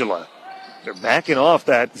Matt Ojala. They're backing off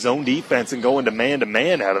that zone defense and going to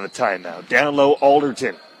man out of the timeout. Down low,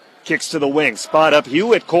 Alderton. Kicks to the wing. Spot up,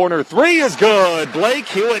 Hewitt. Corner 3 is good. Blake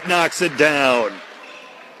Hewitt knocks it down.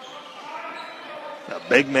 A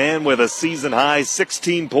big man with a season-high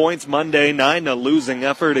 16 points Monday night in a losing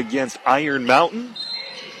effort against Iron Mountain.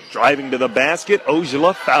 Driving to the basket,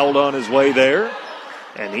 Ojala fouled on his way there.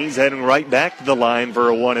 And he's heading right back to the line for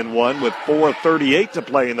a 1-and-1 with 4:38 to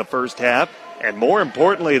play in the first half. And more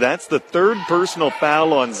importantly, that's the 3rd personal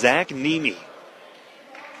foul on Zach Nemi,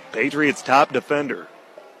 Patriots' top defender.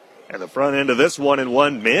 And the front end of this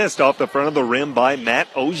 1-and-1 missed off the front of the rim by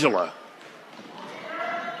Matt Ojala.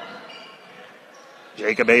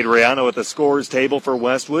 Jacob Adriano at the scorers table for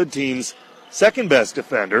Westwood, team's 2nd-best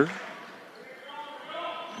defender.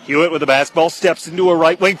 Hewitt with the basketball, steps into a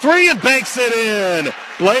right wing 3 and banks it in.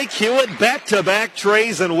 Blake Hewitt back-to-back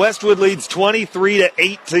trays, and Westwood leads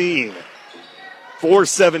 23-18.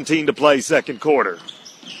 4:17 to play second quarter.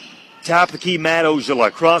 Top of the key, Matt Ojala,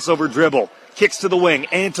 crossover dribble, kicks to the wing.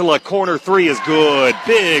 Antela, corner 3 is good.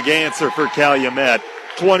 Big answer for Calumet.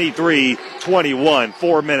 23-21,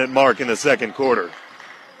 4-minute mark in the second quarter.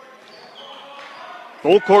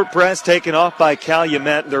 Full court press taken off by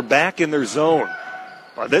Calumet. They're back in their zone.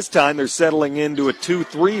 By this time, they're settling into a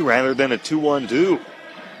 2-3 rather than a 2-1-2.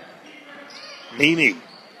 Nemi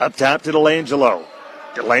up top to DeLangelo.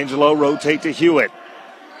 DeLangelo rotate to Hewitt.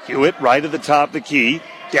 Hewitt right at the top of the key.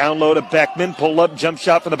 Down low to Beckman. Pull up jump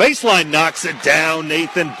shot from the baseline. Knocks it down.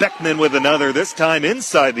 Nathan Beckman with another, this time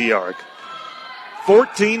inside the arc.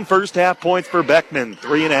 14 first half points for Beckman.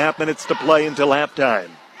 3.5 minutes to play until halftime.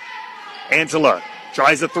 Antela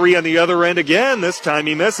tries a 3 on the other end again. This time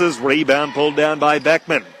he misses. Rebound pulled down by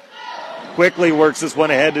Beckman. Quickly works this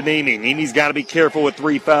one ahead to Nemi. Nemi's got to be careful with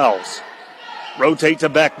 3 fouls. Rotate to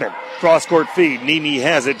Beckman. Cross-court feed. Nemi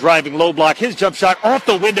has it. Driving low block. His jump shot off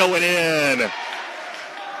the window and in.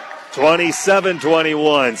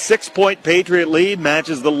 27-21. 6-point Patriot lead.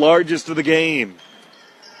 Matches the largest of the game.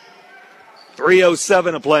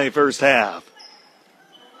 3:07 to play first half.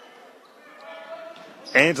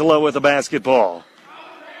 Antela with the basketball.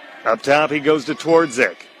 Up top, he goes to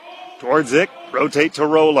Twardzik. Twardzik, rotate to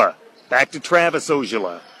Rolla. Back to Travis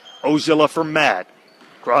Ojala. Ojala for Matt.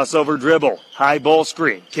 Crossover dribble. High ball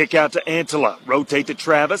screen. Kick out to Antela. Rotate to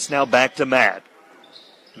Travis. Now back to Matt.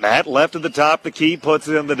 Matt left at the top of the key. Puts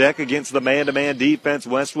it on the deck against the man-to-man defense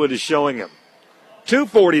Westwood is showing him.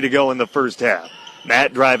 2:40 to go in the first half.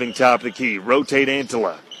 Matt driving top of the key. Rotate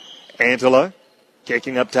Antela. Antela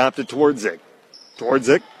kicking up top to Twardzik.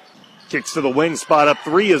 Twardzik kicks to the wing. Spot up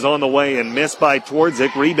 3 is on the way and missed by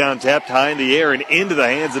Twardzik. Rebound tapped high in the air and into the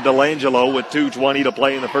hands of DeLangelo with 2:20 to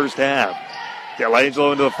play in the first half.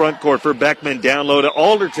 DeLangelo into the front court for Beckman. Down low to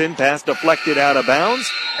Alderton. Pass deflected out of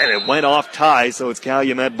bounds, and it went off Ty, so it's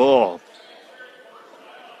Calumet ball.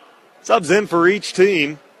 Subs in for each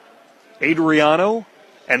team. Adriano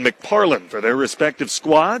and McParlin for their respective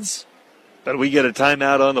squads, but we get a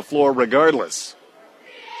timeout on the floor regardless.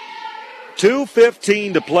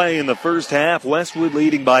 2:15 to play in the first half. Westwood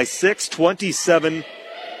leading by 6,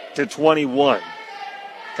 27-21.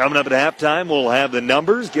 Coming up at halftime, we'll have the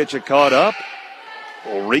numbers, get you caught up.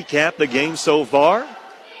 We'll recap the game so far.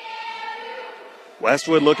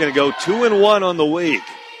 Westwood looking to go 2-1 on the week.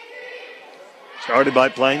 Started by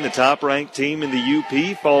playing the top-ranked team in the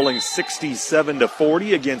UP, falling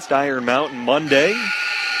 67-40 against Iron Mountain Monday.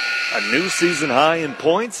 A new season high in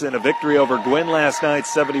points and a victory over Gwynn last night,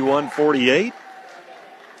 71-48.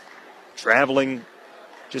 Traveling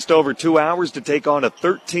just over 2 hours to take on a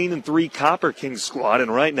 13-3 Copper Kings squad,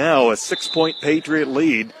 and right now a 6-point Patriot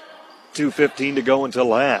lead. 2:15 to go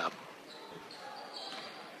until half.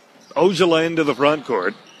 Ojala into the front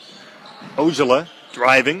court. Ojala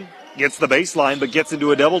driving, gets the baseline, but gets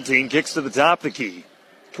into a double team, kicks to the top of the key.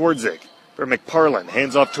 Twardzik for McParlin,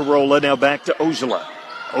 hands off to Rolla, now back to Ojala.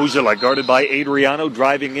 Ojala guarded by Adriano,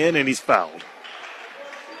 driving in, and he's fouled.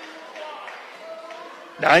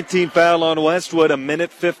 19 foul on Westwood,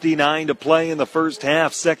 1:59 to play in the first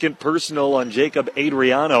half. Second personal on Jacob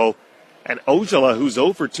Adriano. And Ojala, who's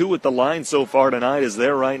 0 for 2 at the line so far tonight, is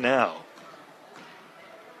there right now.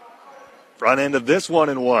 Front end of this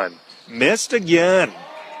 1-1. Missed again.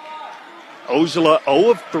 Ojala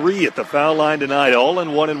 0 of 3 at the foul line tonight, all in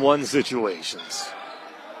 1-1 situations.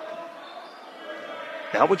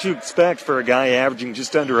 Not what you expect for a guy averaging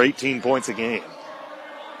just under 18 points a game.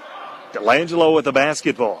 Delangelo with the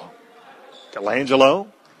basketball. Delangelo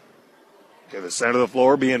to the center of the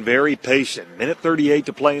floor, being very patient. 1:38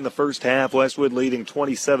 to play in the first half. Westwood leading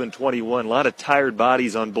 27-21. A lot of tired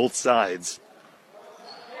bodies on both sides.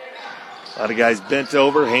 A lot of guys bent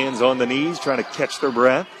over, hands on the knees, trying to catch their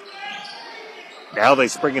breath. Now they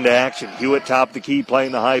spring into action. Hewitt top of the key,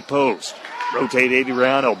 playing the high post. Rotate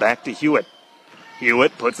Adriano, back to Hewitt.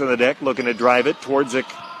 Hewitt puts on the deck, looking to drive it. Twardzik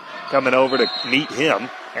coming over to meet him,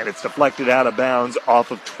 and it's deflected out of bounds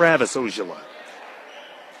off of Travis Ojala.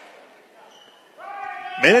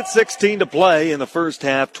 1:16 to play in the first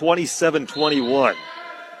half, 27-21.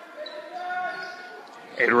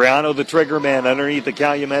 Adriano, the trigger man, underneath the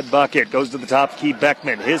Calumet bucket. Goes to the top key,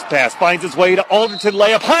 Beckman. His pass finds its way to Alderton.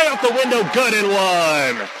 Layup high off the window, good and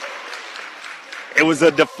one. It was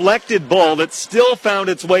a deflected ball that still found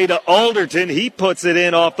its way to Alderton. He puts it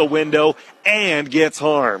in off the window and gets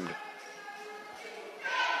harmed.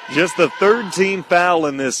 Just the third team foul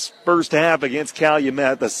in this first half against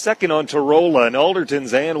Calumet. The second on Tarola, and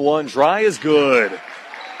Alderton's and one try is good.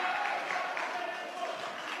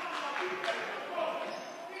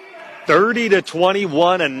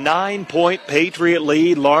 (30-21), a 9-point Patriot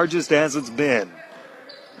lead, largest as it's been.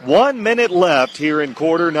 1 minute left here in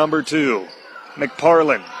quarter number 2.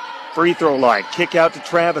 McParlin, free throw line, kick out to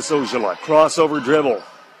Travis Ojala, crossover dribble.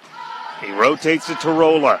 He rotates to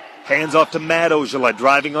Tarola. Hands off to Matt Ojala,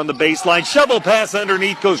 driving on the baseline. Shovel pass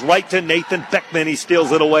underneath, goes right to Nathan Beckman. He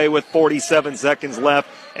steals it away with 47 seconds left.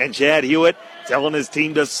 And Chad Hewitt telling his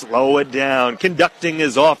team to slow it down, conducting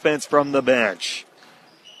his offense from the bench.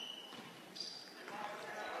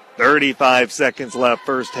 35 seconds left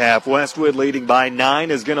first half. Westwood leading by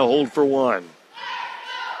 9, is going to hold for 1.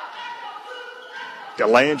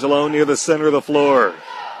 Delangelo near the center of the floor.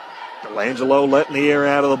 Delangelo letting the air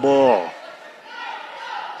out of the ball.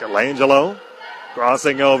 Delangelo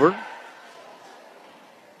crossing over.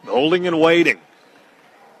 Holding and waiting.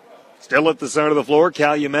 Still at the center of the floor.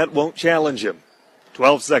 Calumet won't challenge him.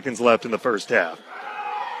 12 seconds left in the first half.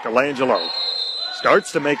 Delangelo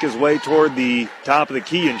starts to make his way toward the top of the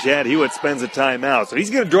key, and Chad Hewitt spends a timeout. So he's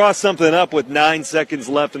going to draw something up with 9 seconds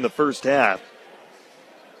left in the first half.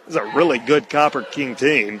 This is a really good Copper King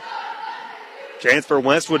team. Chance for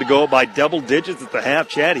Westwood to go up by double digits at the half.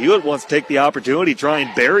 Chad Hewitt wants to take the opportunity, try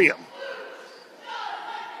and bury him.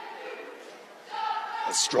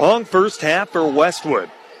 A strong first half for Westwood.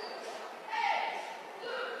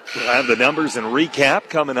 We'll have the numbers and recap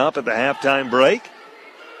coming up at the halftime break.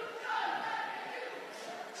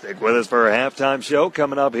 Stick with us for our halftime show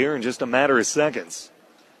coming up here in just a matter of seconds.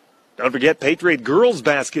 Don't forget Patriot girls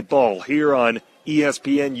basketball here on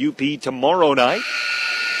ESPN UP tomorrow night.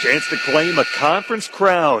 Chance to claim a conference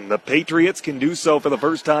crown. The Patriots can do so for the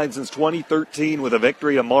first time since 2013 with a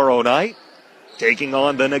victory tomorrow night, taking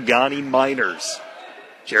on the Negaunee Miners.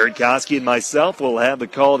 Jared Koski and myself will have the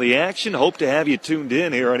call of the action. Hope to have you tuned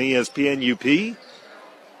in here on ESPN UP.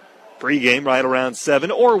 Pre-game right around 7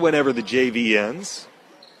 or whenever the JV ends.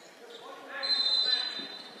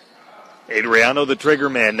 Adriano, the trigger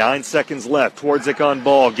man, 9 seconds left. Twardzik on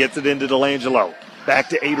ball, gets it into Delangelo. Back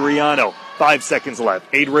to Adriano, 5 seconds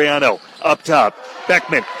left. Adriano up top.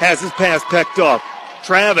 Beckman has his pass pecked off.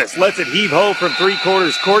 Travis lets it heave-ho from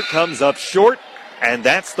three-quarters court, comes up short, and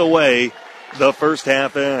that's the way the first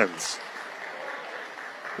half ends.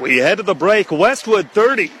 We head to the break. Westwood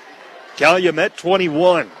 30, Calumet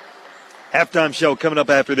 21. Halftime show coming up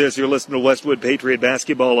after this. You're listening to Westwood Patriot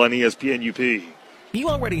Basketball on ESPN UP. You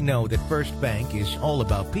already know that First Bank is all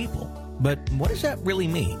about people, but what does that really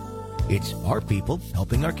mean? It's our people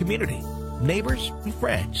helping our community, neighbors and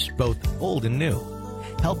friends, both old and new,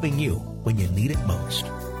 helping you when you need it most.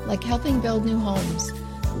 Like helping build new homes.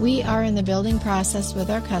 We are in the building process with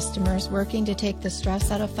our customers, working to take the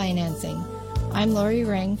stress out of financing. I'm Lori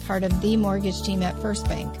Ring, part of the mortgage team at First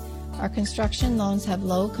Bank. Our construction loans have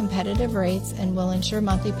low competitive rates and will ensure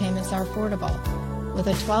monthly payments are affordable. With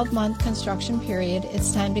a 12-month construction period,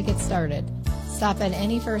 it's time to get started. Stop at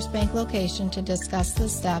any First Bank location to discuss the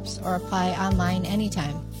steps or apply online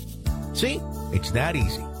anytime. See, it's that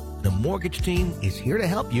easy. The mortgage team is here to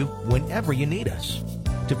help you whenever you need us.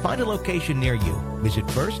 To find a location near you, visit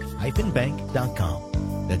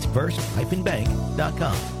first-bank.com. That's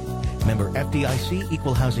first-bank.com. Member FDIC,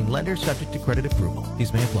 equal housing lender, subject to credit approval.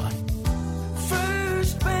 These may apply.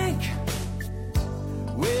 First Bank,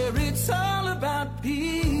 where it's all about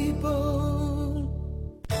people.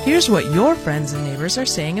 Here's what your friends and neighbors are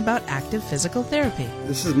saying about active physical therapy.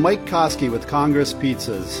 This is Mike Koski with Congress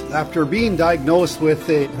Pizzas. After being diagnosed with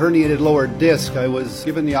a herniated lower disc, I was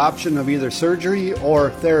given the option of either surgery or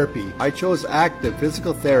therapy. I chose active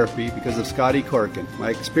physical therapy because of Scotty Corkin. My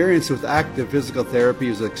experience with active physical therapy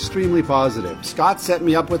is extremely positive. Scott set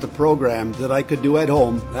me up with a program that I could do at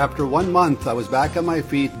home. After 1 month, I was back on my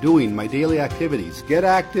feet doing my daily activities. Get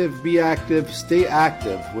active, be active, stay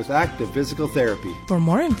active with active physical therapy. For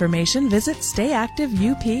more information, visit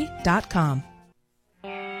stayactiveup.com.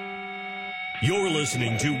 You're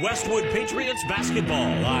listening to Westwood Patriots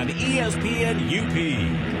basketball on ESPN UP.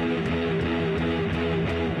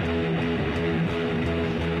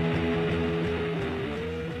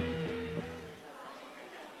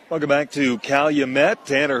 Welcome back to Calumet.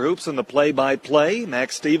 Tanner Hoops on the play-by-play.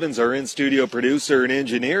 Max Stevens, our in-studio producer and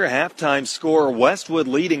engineer. Halftime score, Westwood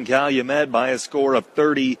leading Calumet by a score of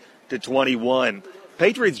 30-21.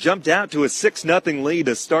 Patriots jumped out to a 6-0 lead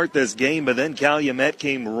to start this game, but then Calumet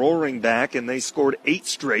came roaring back, and they scored 8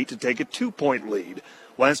 straight to take a 2-point lead.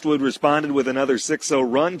 Westwood responded with another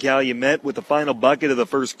 6-0 run. Calumet with the final bucket of the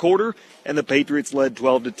first quarter, and the Patriots led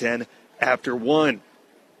 12-10 after 1.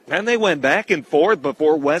 And they went back and forth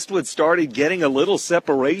before Westwood started getting a little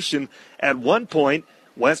separation. At one point,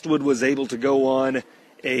 Westwood was able to go on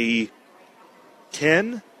a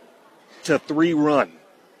 10-3 run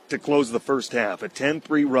to close the first half, a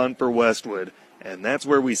 10-3 run for Westwood, and that's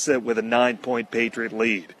where we sit with a 9-point Patriot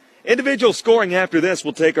lead. Individual scoring after this.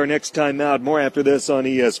 We'll take our next time out. More after this on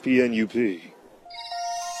ESPN UP.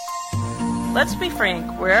 Let's be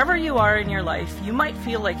frank, wherever you are in your life, you might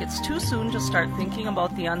feel like it's too soon to start thinking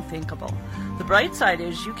about the unthinkable. The bright side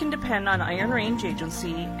is you can depend on Iron Range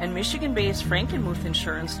Agency and Michigan-based Frankenmuth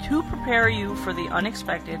Insurance to prepare you for the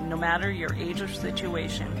unexpected, no matter your age or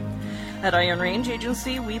situation. At Iron Range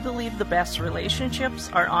Agency, we believe the best relationships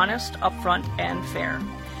are honest, upfront, and fair.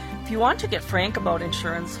 If you want to get frank about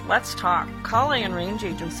insurance, let's talk. Call Iron Range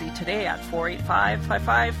Agency today at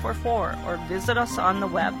 485-5544 or visit us on the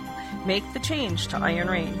web. Make the change to Iron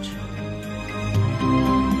Range.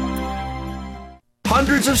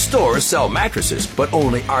 Hundreds of stores sell mattresses, but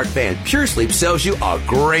only Art Van Pure Sleep sells you a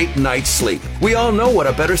great night's sleep. We all know what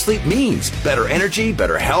a better sleep means. Better energy,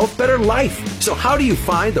 better health, better life. So how do you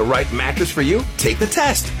find the right mattress for you? Take the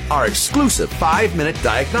test. Our exclusive 5-minute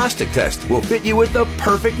diagnostic test will fit you with the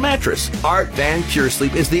perfect mattress. Art Van Pure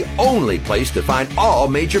Sleep is the only place to find all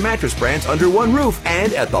major mattress brands under one roof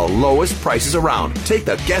and at the lowest prices around. Take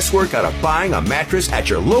the guesswork out of buying a mattress at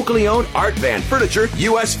your locally owned Art Van Furniture,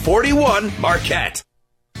 US 41 Marquette.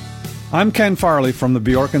 I'm Ken Farley from the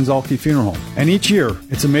Bjork and Zalke Funeral Home, and each year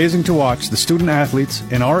it's amazing to watch the student athletes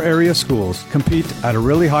in our area schools compete at a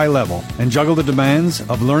really high level and juggle the demands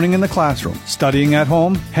of learning in the classroom, studying at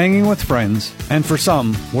home, hanging with friends, and for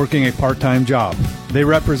some, working a part-time job. They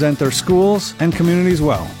represent their schools and communities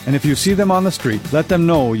well, and if you see them on the street, let them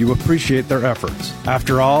know you appreciate their efforts.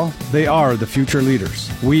 After all, they are the future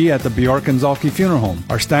leaders. We at the Bjork and Zalke Funeral Home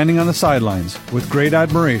are standing on the sidelines with great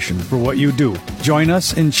admiration for what you do. Join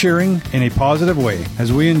us in cheering in a positive way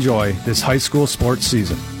as we enjoy this high school sports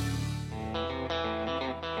season.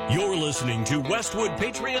 You're listening to Westwood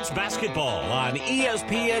Patriots basketball on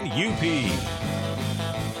ESPN UP.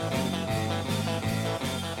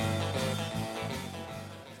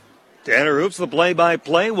 Tanner Hoops, the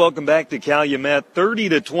play-by-play. Welcome back to Calumet.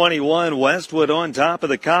 30-21, Westwood on top of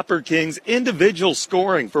the Copper Kings. Individual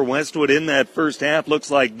scoring for Westwood in that first half looks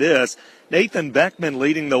like this. Nathan Beckman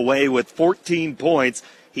leading the way with 14 points.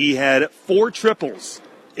 He had 4 triples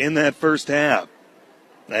in that first half.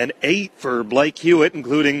 And 8 for Blake Hewitt,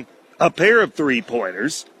 including a pair of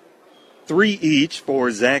 3-pointers. 3 each for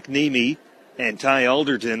Zach Nemi and Ty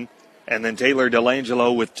Alderton. and then Taylor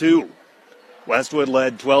Delangelo with 2. Westwood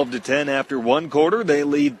led 12-10 after one quarter. They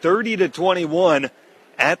lead 30-21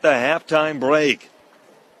 at the halftime break.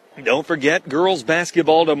 Don't forget, girls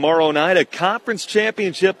basketball tomorrow night, a conference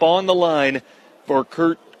championship on the line for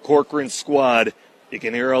Kurt Corcoran's squad. You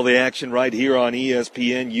can hear all the action right here on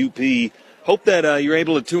ESPN UP. Hope that you're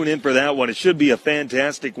able to tune in for that one. It should be a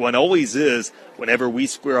fantastic one. Always is whenever we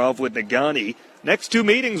square off with Negaunee. Next two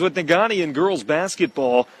meetings with Negaunee in girls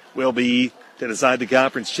basketball will be to decide the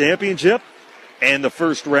conference championship and the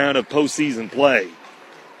first round of postseason play.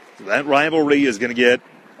 So that rivalry is going to get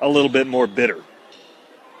a little bit more bitter.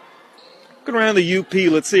 Looking around the UP,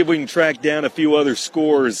 let's see if we can track down a few other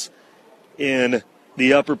scores in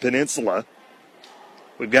the Upper Peninsula.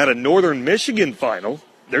 We've got a Northern Michigan final.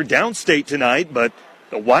 They're downstate tonight, but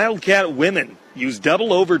the Wildcat women used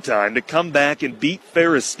double overtime to come back and beat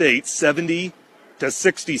Ferris State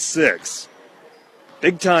 70-66.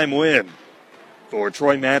 Big time win for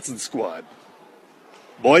Troy Matson's squad.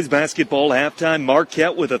 Boys basketball halftime,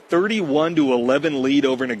 Marquette with a 31-11 lead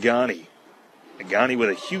over Negaunee. Negaunee with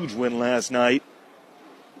a huge win last night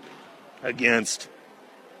against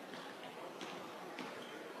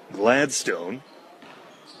Gladstone.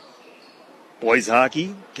 Boys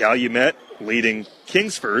hockey, Calumet leading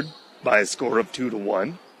Kingsford by a score of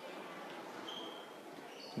 2-1.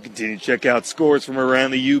 We'll continue to check out scores from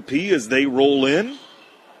around the UP as they roll in.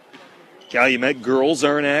 Calumet girls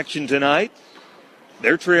are in action tonight.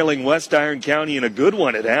 They're trailing West Iron County in a good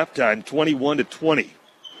one at halftime, 21-20.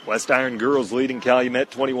 West Iron girls leading Calumet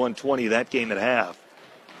 21-20, that game at half.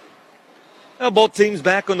 Now both teams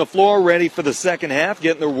back on the floor, ready for the second half,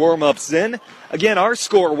 getting their warm-ups in. Again, our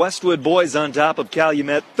score, Westwood boys on top of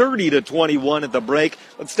Calumet, 30-21 at the break.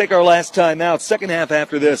 Let's take our last time out. Second half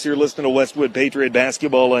after this, you're listening to Westwood Patriot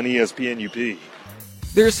Basketball on ESPN UP.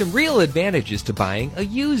 There are some real advantages to buying a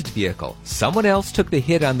used vehicle. Someone else took the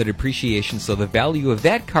hit on the depreciation, so the value of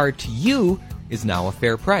that car to you is now a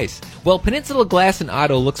fair price. Well, Peninsula Glass and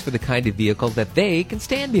Auto looks for the kind of vehicle that they can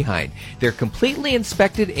stand behind. They're completely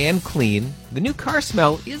inspected and clean. The new car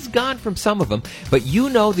smell is gone from some of them, but you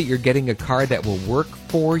know that you're getting a car that will work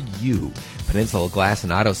for you. Peninsula Glass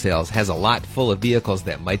and Auto Sales has a lot full of vehicles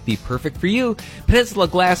that might be perfect for you. Peninsula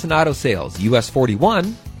Glass and Auto Sales, US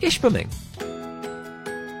 41, Ishpeming.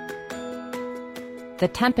 The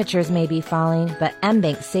temperatures may be falling, but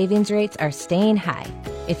MBank savings rates are staying high.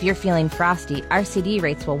 If you're feeling frosty, our CD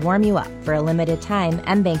rates will warm you up. For a limited time,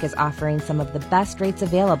 MBank is offering some of the best rates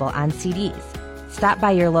available on CDs. Stop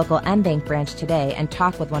by your local MBank branch today and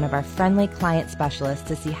talk with one of our friendly client specialists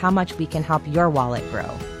to see how much we can help your wallet grow.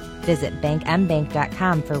 Visit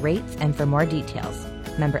bankmbank.com for rates and for more details.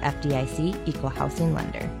 Member FDIC, Equal Housing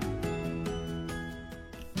Lender.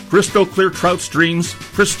 Crystal clear trout streams,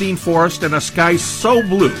 pristine forest, and a sky so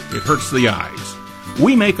blue it hurts the eyes.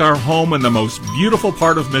 We make our home in the most beautiful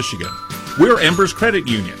part of Michigan. We're Embers Credit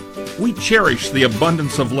Union. We cherish the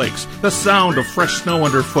abundance of lakes, the sound of fresh snow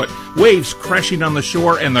underfoot, waves crashing on the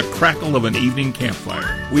shore, and the crackle of an evening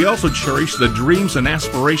campfire. We also cherish the dreams and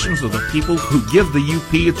aspirations of the people who give the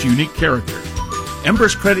UP its unique character.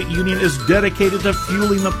 Embers Credit Union is dedicated to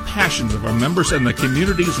fueling the passions of our members and the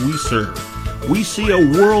communities we serve. We see a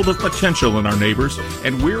world of potential in our neighbors,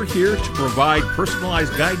 and we're here to provide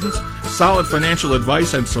personalized guidance, solid financial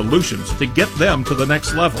advice, and solutions to get them to the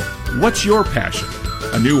next level. What's your passion?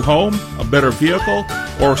 A new home, a better vehicle,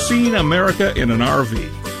 or seeing America in an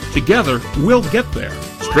RV? Together, we'll get there.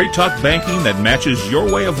 Straight talk banking that matches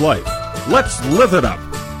your way of life. Let's live it up.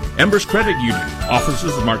 Embers Credit Union,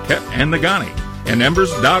 offices of Marquette and Negaunee, and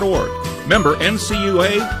embers.org. Member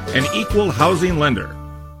NCUA, an equal housing lender.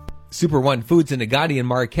 Super One Foods in Negaunee and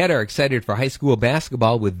Marquette are excited for high school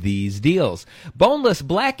basketball with these deals. Boneless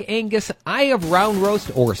Black Angus Eye of Round Roast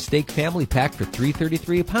or Steak Family Pack for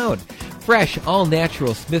 $3.33 a pound. Fresh,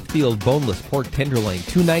 all-natural Smithfield Boneless Pork Tenderloin,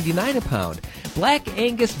 $2.99 a pound. Black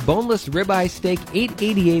Angus Boneless Ribeye Steak,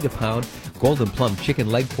 $8.88 a pound. Golden Plum Chicken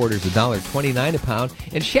Leg Quarters, $1.29 a pound.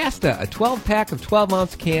 And Shasta, a 12-pack of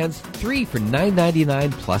 12-ounce cans, 3 for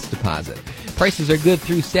 $9.99 plus deposit. Prices are good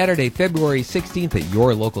through Saturday, February 16th at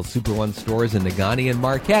your local Super One stores in Negaunee and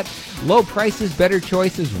Marquette. Low prices, better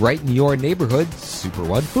choices right in your neighborhood. Super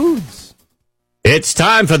One Foods. It's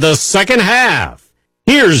time for the second half.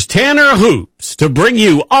 Here's Tanner Hoops to bring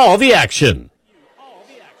you all the action.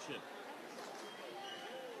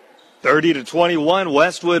 30-21,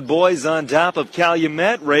 Westwood boys on top of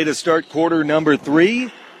Calumet, ready to start quarter number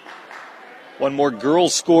 3. One more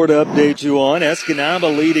girls score to update you on.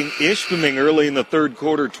 Escanaba leading Ishpeming early in the third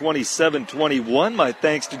quarter, 27-21. My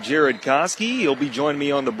thanks to Jared Koski. He'll be joining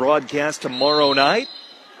me on the broadcast tomorrow night.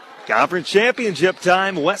 Conference championship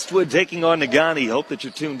time. Westwood taking on Negaunee. Hope that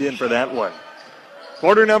you're tuned in for that one.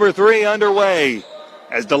 Quarter number 3 underway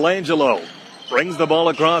as DeLangelo brings the ball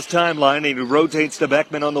across timeline and he rotates to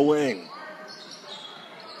Beckman on the wing.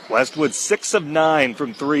 Westwood 6 of 9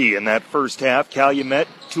 from 3 in that first half. Calumet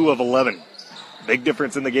 2 of 11. Big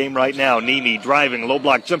difference in the game right now. Nemi driving, low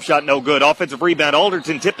block, jump shot, no good. Offensive rebound,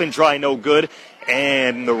 Alderton tip and try, no good.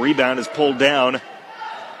 And the rebound is pulled down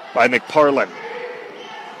by McParlin.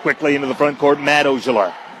 Quickly into the front court, Matt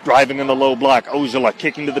Ojala driving in the low block. Ojala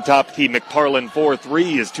kicking to the top key. McParlin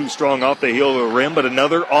 4-3 is too strong off the heel of the rim, but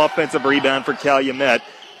another offensive rebound for Calumet.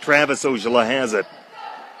 Travis Ojala has it.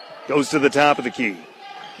 Goes to the top of the key.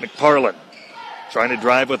 McParlin trying to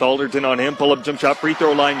drive with Alderton on him. Pull-up jump shot, free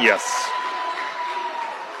throw line, yes.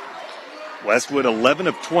 Westwood 11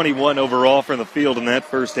 of 21 overall from the field in that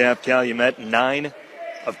first half. Calumet 9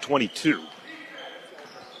 of 22.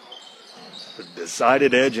 The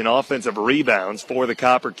decided edge in offensive rebounds for the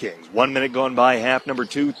Copper Kings. 1 minute gone by, half number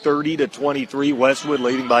 2, 30-23. Westwood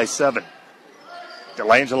leading by 7.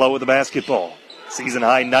 DeLangelo with the basketball. Season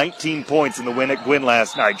high 19 points in the win at Gwynn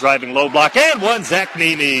last night. Driving low block and one, Zach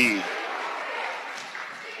Nemi.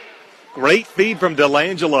 Great feed from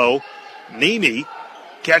DeLangelo. Nemi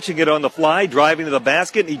catching it on the fly, driving to the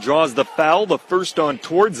basket, and he draws the foul, the first on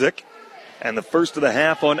Twardzik, and the first of the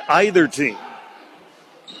half on either team.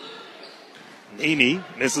 Nemi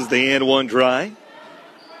misses the and one try,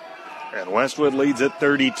 and Westwood leads at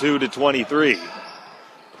 32-23.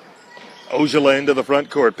 Ojala into the front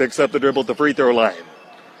court, picks up the dribble at the free throw line.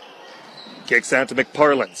 Kicks out to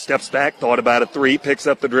McParlin, steps back, thought about a three, picks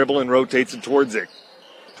up the dribble and rotates it towards Twardzik.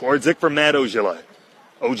 Twardzik for Matt Ojala.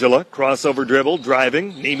 Ojala, crossover dribble,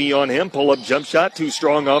 driving. Nemi on him, pull-up jump shot, too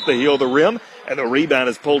strong off the heel of the rim, and the rebound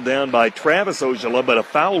is pulled down by Travis Ojala, but a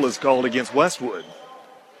foul is called against Westwood.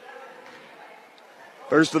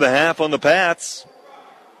 First of the half on the Pats,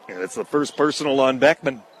 and it's the first personal on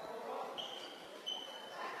Beckman.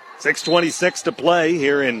 6:26 to play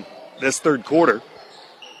here in this third quarter.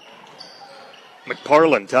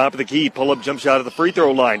 McParlin, top of the key, pull-up jump shot at the free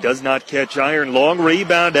throw line, does not catch iron. Long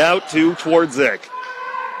rebound out to Twardzik.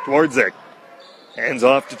 Twardzik hands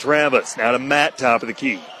off to Travis. Now to Matt, top of the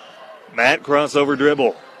key. Matt, crossover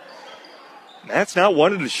dribble. Matt's not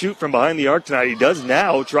wanted to shoot from behind the arc tonight. He does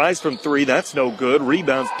now. Tries from three. That's no good.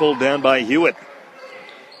 Rebounds pulled down by Hewitt.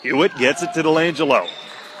 Hewitt gets it to DeLangelo.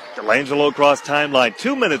 DeLangelo across timeline.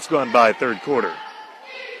 2 minutes gone by third quarter.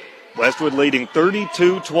 Westwood leading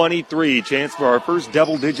 32-23. Chance for our first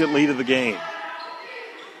double-digit lead of the game.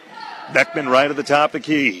 Beckman right at the top of the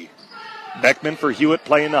key. Beckman for Hewitt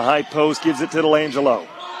playing the high post. Gives it to DeLangelo.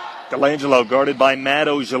 DeLangelo guarded by Matt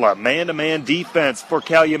Ojala. Man-to-man defense for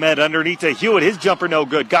Calumet. Underneath to Hewitt. His jumper no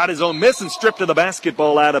good. Got his own miss and stripped of the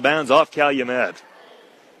basketball out of bounds off Calumet.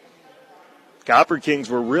 Copper Kings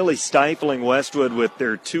were really stifling Westwood with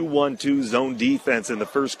their 2-1-2 zone defense in the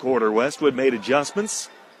first quarter. Westwood made adjustments,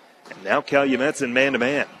 and now Calumet's in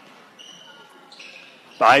man-to-man.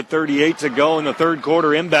 5:38 to go in the third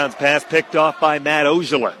quarter. Inbounds pass picked off by Matt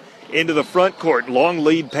Ojala. Into the front court. Long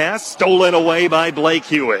lead pass stolen away by Blake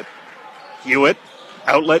Hewitt. Hewitt,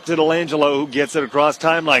 outlet to DeLangelo, who gets it across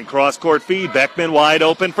timeline. Cross-court feed. Beckman wide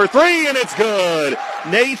open for three, and it's good.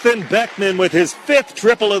 Nathan Beckman with his fifth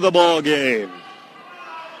triple of the ball game.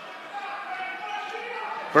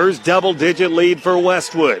 First double-digit lead for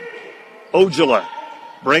Westwood. Ojala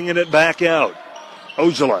bringing it back out.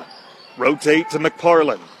 Ojala rotate to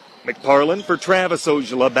McParlin. McParlin for Travis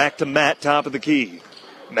Ojala. Back to Matt, top of the key.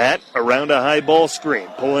 Matt around a high ball screen,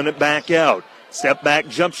 pulling it back out. Step back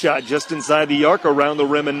jump shot just inside the arc, around the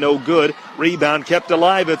rim and no good. Rebound kept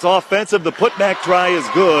alive. It's offensive. The putback try is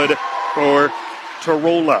good for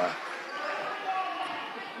Tarola.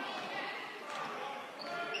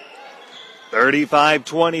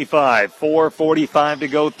 35-25, 4:45 to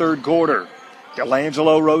go third quarter.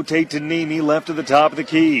 DeLangelo rotate to Nemi, left to the top of the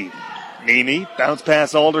key. Nemi, bounce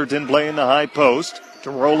pass Alderton playing the high post.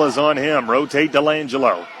 Tarola's on him. Rotate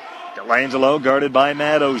DeLangelo. DeLangelo guarded by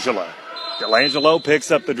Matt Ojala. DeLangelo picks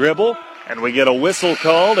up the dribble, and we get a whistle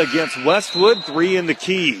called against Westwood. 3 in the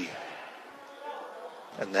key.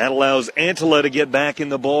 And that allows Antela to get back in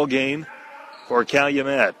the ball game for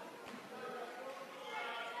Calumet.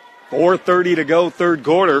 4:30 to go third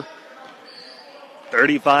quarter.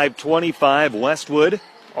 35-25, Westwood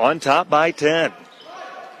on top by 10.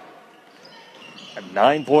 A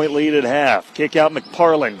 9-point lead at half. Kick out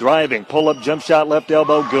McParlin, driving, pull-up jump shot, left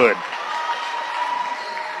elbow, good.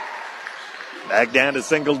 Back down to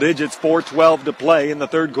single digits, 4:12 to play in the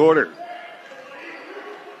third quarter.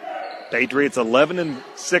 Patriots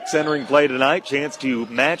 11-6 entering play tonight. Chance to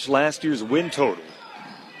match last year's win total.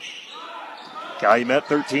 Calumet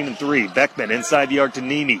 13-3. Beckman inside the arc to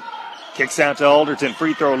Nemi. Kicks out to Alderton,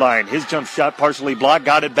 free throw line. His jump shot partially blocked,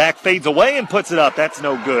 got it back, fades away and puts it up. That's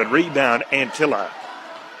no good. Rebound, Antilla.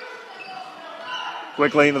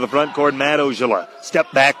 Quickly into the front court, Matt Ojala.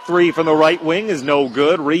 Step back three from the right wing is no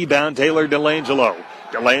good. Rebound, Taylor Delangelo.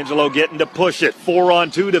 Delangelo getting to push it.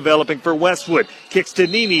 4-on-2 developing for Westwood. Kicks to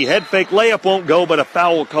Nemi. Head fake layup won't go, but a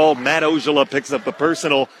foul called. Matt Ojala picks up the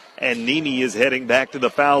personal, and Nemi is heading back to the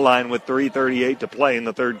foul line with 3:38 to play in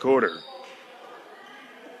the third quarter.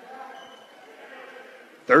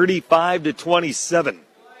 35-27.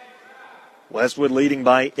 Westwood leading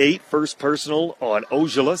by 8. First personal on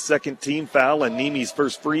Ojala. Second team foul, and Nemi's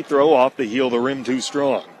first free throw off the heel of the rim too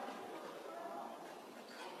strong.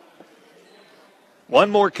 One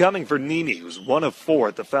more coming for Nemi, who's 1 of 4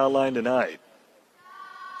 at the foul line tonight.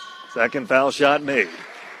 Second foul shot made.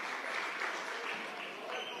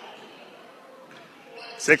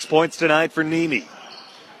 6 points tonight for Nemi.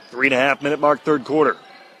 3.5 minute mark, third quarter.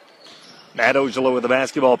 Matt Ojala with the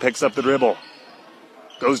basketball, picks up the dribble.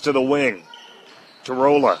 Goes to the wing.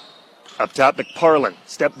 Tarola. Up top, McParlin.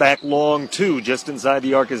 Step back long, 2. Just inside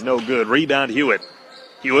the arc is no good. Rebound, Hewitt.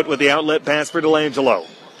 Hewitt with the outlet pass for Delangelo.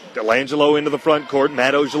 Delangelo into the front court.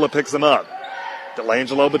 Matt Ojala picks him up.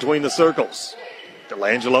 Delangelo between the circles.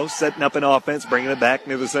 Delangelo setting up an offense, bringing it back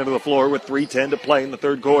near the center of the floor with 3:10 to play in the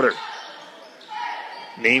third quarter.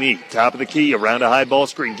 Nemi, top of the key, around a high ball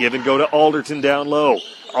screen. Give and go to Alderton down low.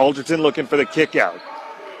 Alderton looking for the kick out.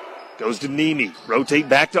 Goes to Nemi. Rotate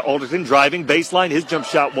back to Alderton, driving baseline. His jump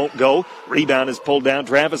shot won't go. Rebound is pulled down.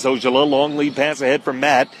 Travis Ojala, long lead pass ahead from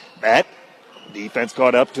Matt. Matt, defense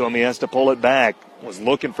caught up to him. He has to pull it back. Was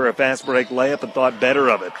looking for a fast break layup and thought better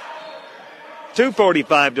of it.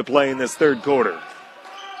 2:45 to play in this third quarter.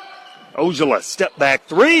 Ojala, step back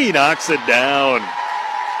 3, knocks it down.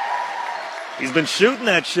 He's been shooting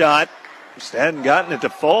that shot. Just hadn't gotten it to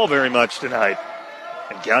fall very much tonight.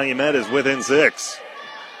 And Calumet is within 6.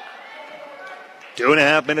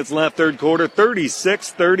 2.5 minutes left, third quarter.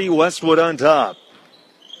 36-30, Westwood on top.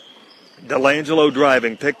 Delangelo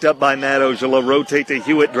driving, picked up by Matt Ojala. Rotate to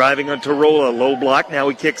Hewitt, driving on Tarola. Low block, now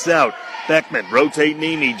he kicks out. Beckman, rotate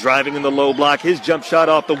Nemi, driving in the low block. His jump shot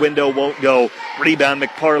off the window won't go. Rebound,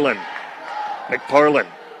 McParlin. McParlin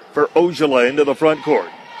for Ojala into the front court.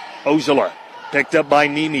 Ojala picked up by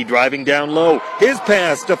Nemi, driving down low. His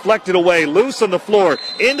pass deflected away, loose on the floor,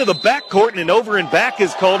 into the backcourt, and an over and back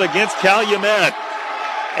is called against Calumet.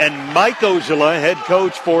 And Mike Ojala, head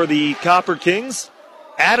coach for the Copper Kings,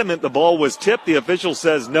 adamant the ball was tipped. The official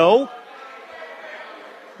says no.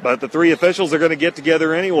 But the three officials are going to get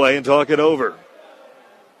together anyway and talk it over.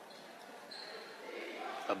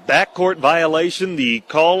 A backcourt violation, the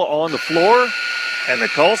call on the floor, and the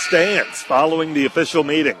call stands following the official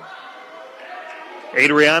meeting.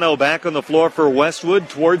 Adriano back on the floor for Westwood.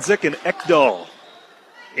 Twardzik and Ekdahl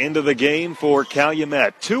into the game for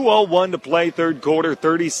Calumet. 2:01 to play, third quarter,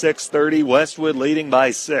 36-30. Westwood leading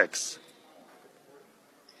by 6.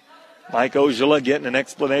 Mike Ojala getting an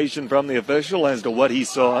explanation from the official as to what he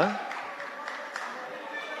saw.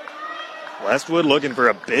 Westwood looking for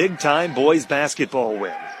a big-time boys basketball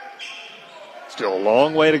win. Still a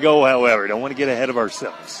long way to go, however. Don't want to get ahead of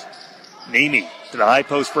ourselves. Nemi to the high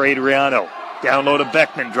post for Adriano. Down low to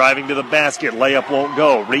Beckman, driving to the basket. Layup won't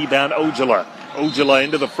go. Rebound, Ojala. Ojala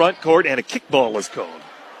into the front court, and a kickball is called.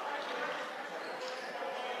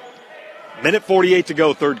 Minute 48 to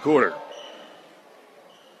go, third quarter.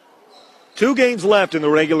 2 games left in the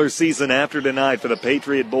regular season after tonight for the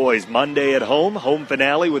Patriot boys. Monday at home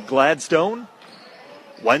finale with Gladstone.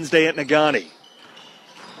 Wednesday at Nagani.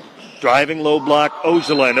 Driving low block,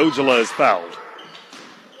 Ojala, and Ojala is fouled.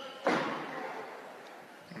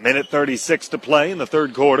 Minute 36 to play in the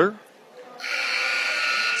third quarter.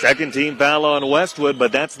 Second team foul on Westwood,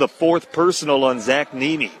 but that's the 4th personal on Zach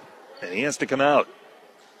Nemi, and he has to come out.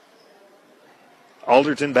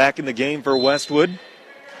 Alderton back in the game for Westwood.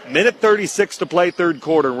 Minute 36 to play, third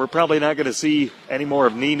quarter. We're probably not going to see any more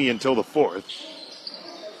of Nemi until the 4th.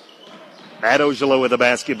 Matt Ojala with the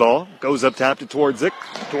basketball. Goes up top to Twardzik.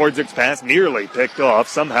 Twardzik's pass nearly picked off.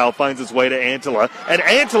 Somehow finds its way to Antilla. And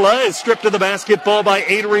Antilla is stripped of the basketball by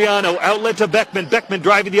Adriano. Outlet to Beckman. Beckman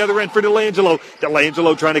driving the other end for Delangelo.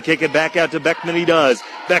 Delangelo trying to kick it back out to Beckman. He does.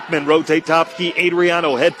 Beckman rotate top key.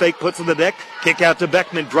 Adriano head fake puts on the deck. Kick out to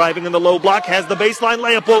Beckman. Driving in the low block. Has the baseline.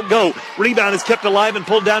 Layup won't go. Rebound is kept alive and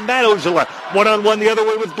pulled down. Matt Ojala. One-on-one the other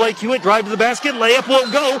way with Blake Hewitt. Drive to the basket. Layup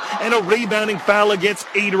won't go. And a rebounding foul against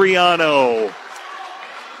Adriano.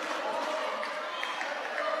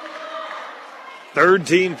 Third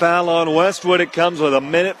team foul on Westwood. It comes with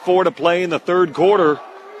 1:04 to play in the third quarter.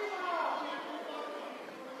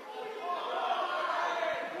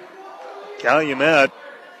 Calumet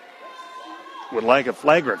would like a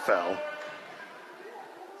flagrant foul.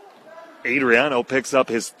 Adriano picks up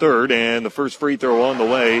his third, and the first free throw on the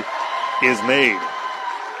way is made.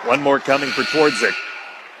 One more coming for Twardzik.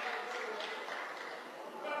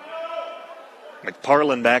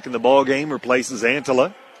 McParlin back in the ball game, replaces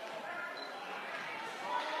Antela.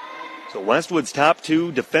 So Westwood's top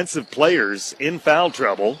two defensive players in foul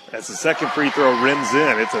trouble as the second free throw rims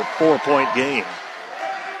in. It's a 4-point game.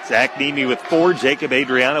 Zach Nemi with 4, Jacob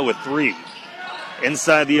Adriano with 3.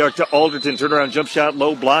 Inside the arc to Alderton, turnaround jump shot,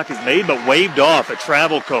 low block is made but waved off, a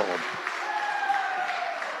travel called.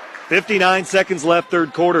 59 seconds left,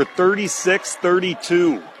 third quarter,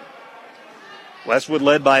 36-32. Westwood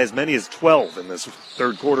led by as many as 12 in this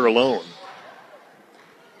third quarter alone.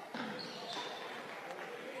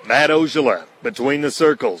 Matt Ojala between the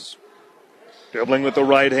circles. Dribbling with the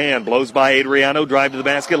right hand, blows by Adriano, drive to the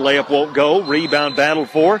basket, layup won't go, rebound battled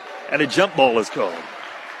for, and a jump ball is called.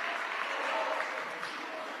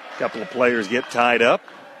 A couple of players get tied up.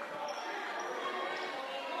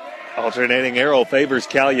 Alternating arrow favors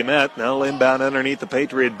Calumet. Now inbound underneath the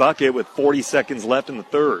Patriot bucket with 40 seconds left in the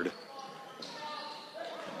third.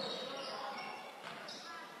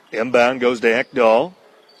 Inbound goes to Ekdahl.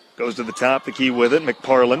 Goes to the top, the key with it.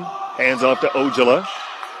 McParlin hands off to Ojala.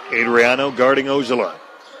 Adriano guarding Ojala.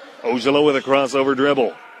 Ojala with a crossover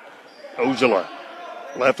dribble. Ojala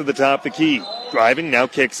left of the top, the key. Driving, now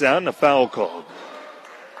kicks out, and a foul called.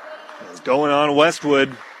 It's going on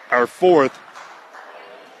Westwood, our fourth.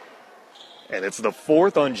 And it's the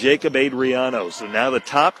fourth on Jacob Adriano. So now the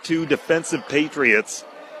top two defensive Patriots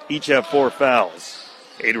each have 4 fouls.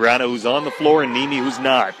 Adriano who's on the floor and Nemi who's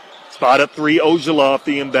not. Spot up 3, Ojala off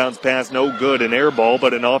the inbounds pass, no good. An air ball,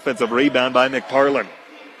 but an offensive rebound by McParlin.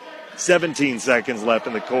 17 seconds left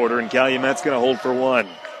in the quarter, and Calumet's going to hold for 1.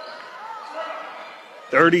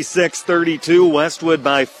 36-32, Westwood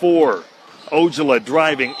by 4. Ojala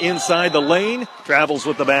driving inside the lane, travels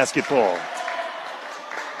with the basketball.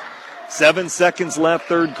 7 seconds left,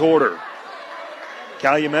 third quarter.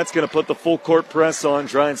 Calumet's going to put the full court press on,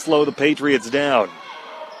 try and slow the Patriots down.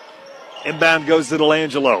 Inbound goes to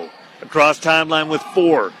Delangelo. Across timeline with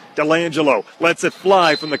 4. Delangelo lets it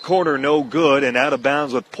fly from the corner, no good, and out of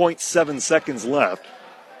bounds with 0.7 seconds left.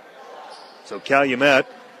 So Calumet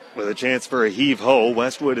with a chance for a heave-ho.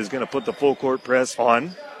 Westwood is going to put the full court press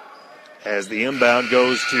on as the inbound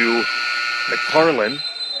goes to McParlin,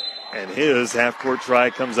 and his half-court try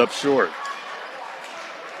comes up short.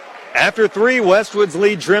 After 3, Westwood's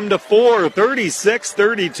lead trimmed to 4,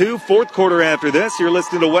 36-32. Fourth quarter after this. You're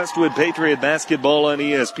listening to Westwood Patriot Basketball on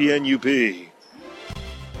ESPN UP.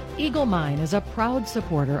 Eagle Mine is a proud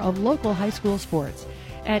supporter of local high school sports.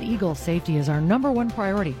 At Eagle, safety is our number one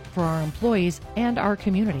priority for our employees and our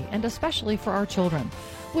community, and especially for our children.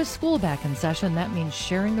 With school back in session, that means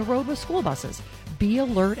sharing the road with school buses. Be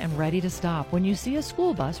alert and ready to stop when you see a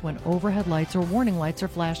school bus when overhead lights or warning lights are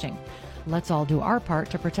flashing. Let's all do our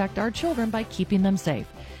part to protect our children by keeping them safe.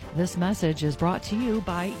 This message is brought to you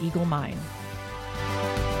by Eagle Mine.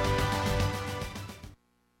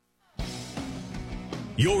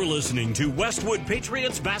 You're listening to Westwood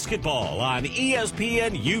Patriots basketball on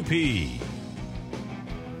ESPN UP.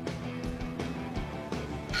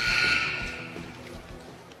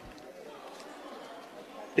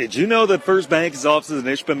 Did you know that First Bank has offices in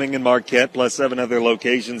Ishpeming and Marquette, plus 7 other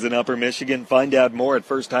locations in Upper Michigan? Find out more at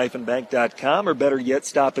first-bank.com, or better yet,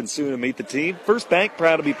 stop in soon and meet the team. First Bank,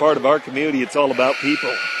 proud to be part of our community. It's all about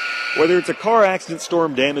people. Whether it's a car accident,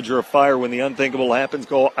 storm damage, or a fire, when the unthinkable happens,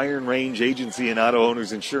 call Iron Range Agency and Auto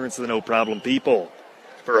Owners Insurance, the no-problem people.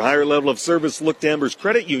 For a higher level of service, look to Embers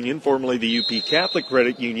Credit Union, formerly the UP Catholic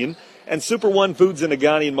Credit Union, and Super One Foods in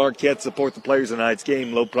Agani and Marquette. Support the players in tonight's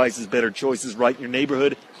game. Low prices, better choices, right in your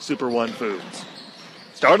neighborhood. Super One Foods.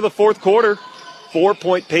 Start of the fourth quarter.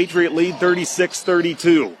 4-point Patriot lead,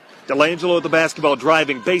 36-32. Delangelo with the basketball,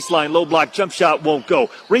 driving, baseline, low block, jump shot won't go.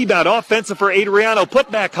 Rebound, offensive for Adriano.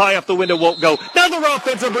 Put back high off the window, won't go. Another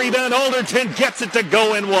offensive rebound. Alderton gets it to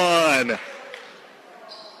go and one.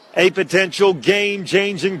 A potential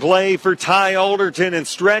game-changing play for Ty Alderton, and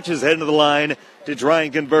stretches heading to the line to try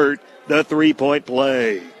and convert the 3-point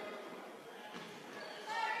play.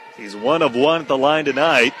 He's 1 of 1 at the line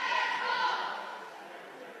tonight.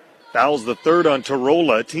 Fouls the third on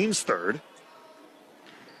Tarola, team's third.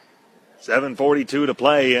 7:42 to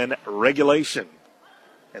play in regulation.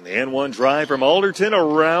 And the N1 drive from Alderton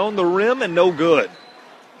around the rim and no good.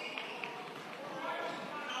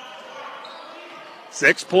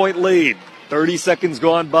 6-point lead. 30 seconds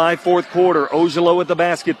gone by, fourth quarter. Ojala with the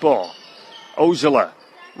basketball. Ojala,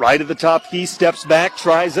 right at the top, he steps back,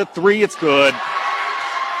 tries a 3, it's good.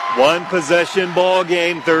 One possession ball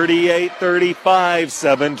game, 38-35,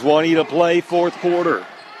 7:20 to play, fourth quarter.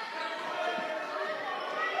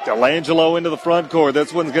 Delangelo into the front court.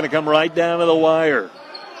 This one's going to come right down to the wire.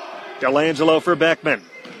 Delangelo for Beckman.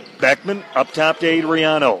 Beckman up top to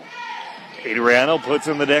Adriano. Adriano puts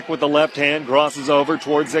in the deck with the left hand, crosses over.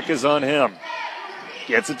 Twardzik is on him.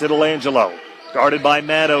 Gets it to Delangelo. Guarded by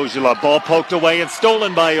Matt Ojala. Ball poked away and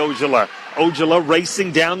stolen by Ojala. Ojala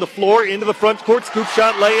racing down the floor into the front court. Scoop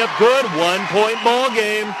shot, layup, good. 1 point ball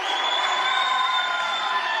game.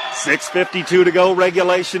 6:52 to go,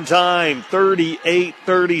 regulation time.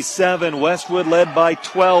 38-37. Westwood led by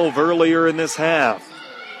 12 earlier in this half.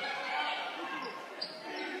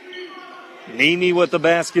 Nimi with the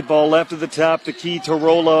basketball left at the top. The key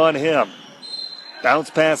Tarola on him. Bounce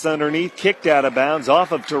pass underneath, kicked out of bounds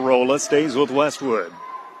off of Tarola. Stays with Westwood.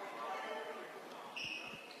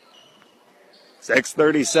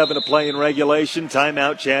 6:37 to play in regulation.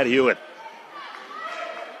 Timeout, Chad Hewitt.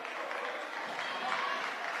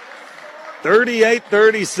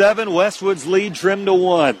 38-37, Westwood's lead trimmed to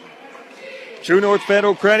 1. True North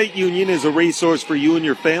Federal Credit Union is a resource for you and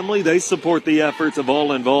your family. They support the efforts of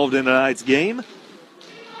all involved in tonight's game.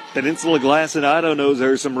 Peninsula Glass and Auto knows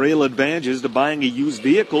there are some real advantages to buying a used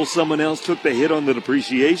vehicle. Someone else took the hit on the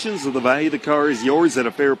depreciation, so the value of the car is yours at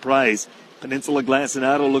a fair price. Peninsula Glass and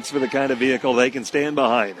Auto looks for the kind of vehicle they can stand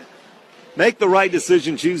behind. Make the right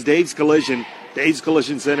decision. Choose Dave's Collision. Dave's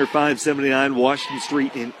Collision Center, 579 Washington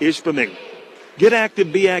Street in Ishpeming. Get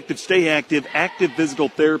active, be active, stay active. Active Physical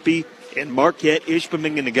Therapy in Marquette,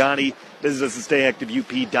 Ishpeming, and Negaunee. Visit us at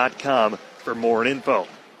stayactiveup.com for more info.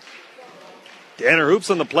 Tanner Hoops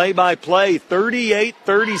on the play-by-play.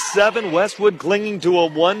 38-37, Westwood clinging to a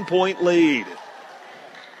 1 point lead.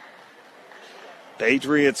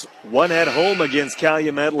 Patriots won at home against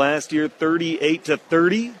Calumet last year,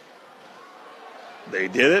 38-30. They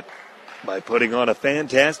did it by putting on a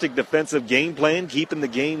fantastic defensive game plan, keeping the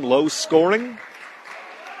game low scoring.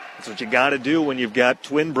 That's what you got to do when you've got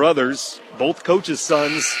twin brothers, both coaches'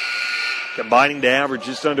 sons, combining to average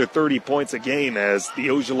just under 30 points a game, as the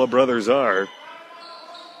Ojala brothers are.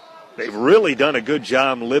 They've really done a good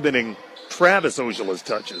job limiting Travis Ojala's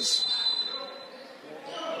touches.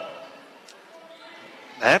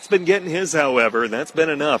 Matt's been getting his, however, and that's been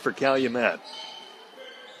enough for Calumet.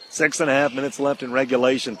 6.5 minutes left in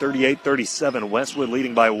regulation, 38-37, Westwood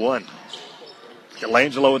leading by 1.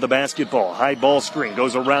 Delangelo with the basketball, high ball screen,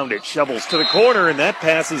 goes around it, shovels to the corner, and that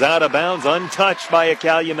pass is out of bounds, untouched by a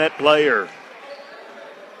Calumet player.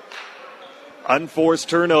 Unforced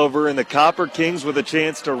turnover, and the Copper Kings with a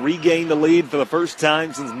chance to regain the lead for the first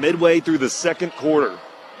time since midway through the second quarter.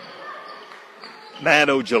 Matt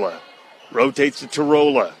Ojala rotates to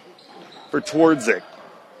Tarola for Twardzik.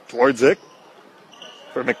 Twardzik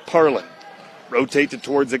for McParlin. Rotate to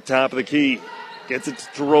Twardzik, top of the key. Gets it to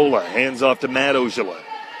Tarola. Hands off to Matt Ojala.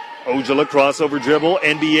 Ojala crossover dribble.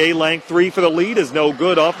 NBA length three for the lead is no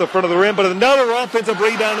good off the front of the rim, but another offensive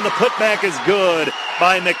rebound, and the putback is good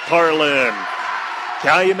by McParlin.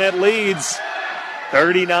 Calumet leads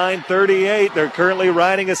 39-38. They're currently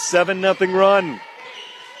riding a 7-0 run.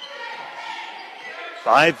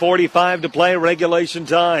 5:45 to play, regulation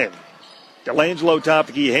time. Delangelo top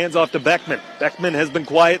of the key, hands off to Beckman. Beckman has been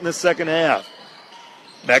quiet in the second half.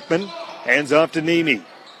 Beckman hands off to Nimi.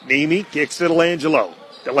 Nimi kicks to Delangelo.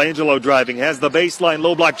 Delangelo driving, has the baseline,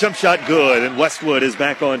 low block, jump shot, good, and Westwood is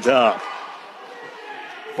back on top.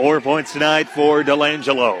 4 points tonight for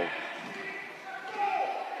Delangelo.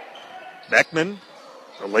 Beckman,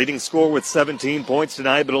 the leading scorer with 17 points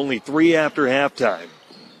tonight, but only 3 after halftime.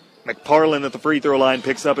 McParlin at the free throw line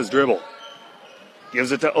picks up his dribble.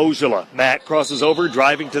 Gives it to Ojala. Matt crosses over,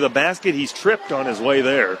 driving to the basket. He's tripped on his way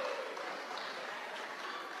there.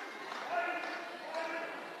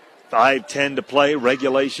 5:10 to play,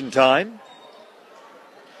 regulation time.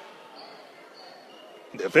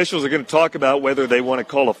 The officials are going to talk about whether they want to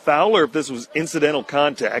call a foul or if this was incidental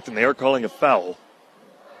contact, and they are calling a foul.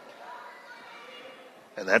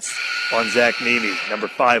 And that's on Zach Nimi, number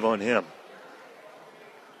 5 on him.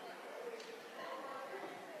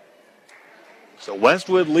 So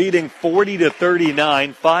Westwood leading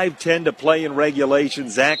 40-39, 5:10 to play in regulation.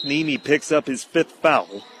 Zach Nimi picks up his 5th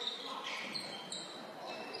foul.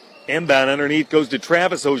 Inbound underneath goes to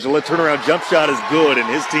Travis Ojala. Turnaround jump shot is good, and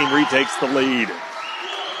his team retakes the lead.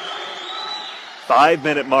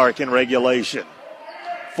 5-minute mark in regulation.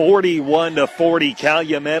 41-40,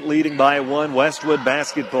 Calumet leading by 1, Westwood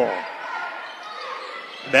basketball.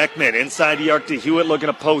 Beckman inside the arc to Hewitt, looking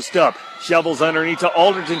to post up. Shovels underneath to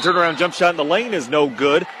Alderton. Turnaround jump shot in the lane is no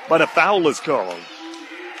good, but a foul is called.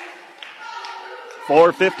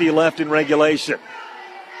 4:50 left in regulation.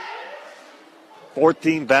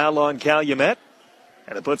 14 foul on Calumet.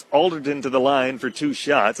 And it puts Alderton to the line for 2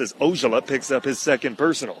 shots as Ojala picks up his second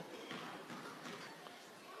personal.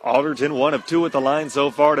 Alderton 1 of 2 at the line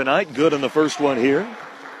so far tonight. Good on the first one here.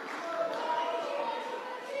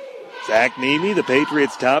 Zach Nemi, the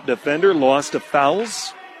Patriots' top defender, lost to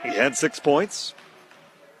fouls. He had 6 points.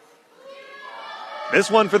 This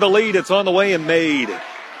one for the lead. It's on the way and made.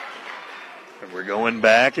 And we're going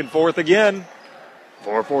back and forth again.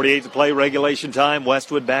 4:48 to play, regulation time.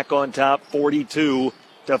 Westwood back on top,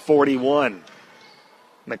 42-41.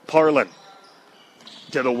 McParlin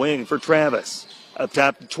to the wing for Travis. Up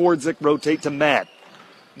top to Twardzik, rotate to Matt.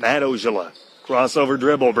 Matt Ojala, crossover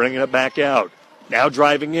dribble, bringing it back out. Now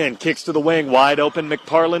driving in, kicks to the wing, wide open.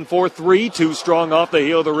 McParlin for 3, too strong off the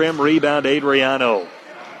heel of the rim. Rebound Adriano.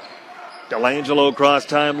 Delangelo across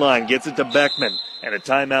timeline, gets it to Beckman, and a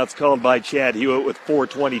timeout's called by Chad Hewitt with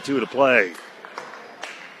 4:22 to play.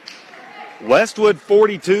 Westwood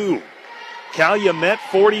 42, Calumet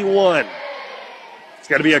 41. It's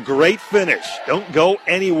going to be a great finish. Don't go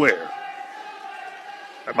anywhere.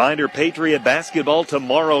 Reminder, Patriot basketball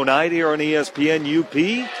tomorrow night here on ESPN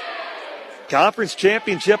UP. Conference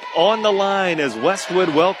championship on the line as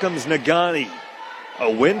Westwood welcomes Nagani. A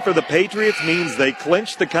win for the Patriots means they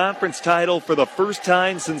clinch the conference title for the first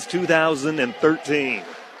time since 2013.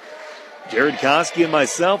 Jared Koski and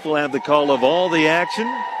myself will have the call of all the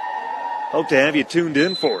action. Hope to have you tuned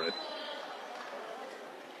in for it.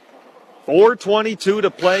 4:22 to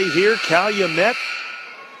play here. Calumet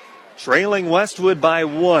trailing Westwood by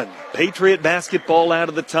 1. Patriot basketball out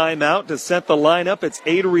of the timeout to set the lineup. It's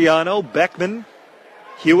Adriano, Beckman,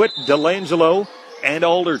 Hewitt, Delangelo, and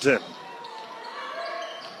Alderton.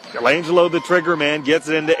 Delangelo, the trigger man, gets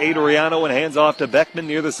it into Adriano and hands off to Beckman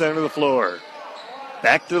near the center of the floor.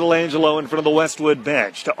 Back to Delangelo in front of the Westwood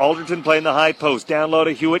bench. To Alderton playing the high post. Down low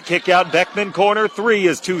to Hewitt. Kick out. Beckman corner. 3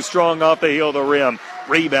 is too strong off the heel of the rim.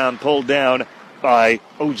 Rebound pulled down by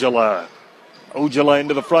Ojala. Ojala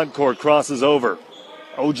into the front court. Crosses over.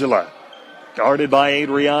 Ojala guarded by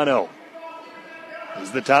Adriano.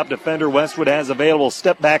 He's the top defender Westwood has available.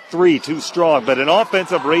 Step back 3. Too strong. But an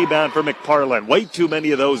offensive rebound for McParlin. Way too many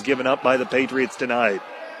of those given up by the Patriots tonight.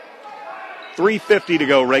 3:50 to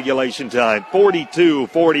go, regulation time.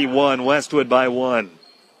 42-41, Westwood by 1.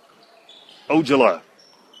 Ojala,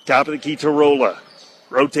 top of the key to Rolla.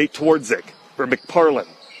 Rotate Twardzik for McParlin.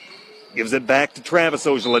 Gives it back to Travis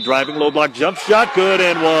Ojala, driving low block jump shot, good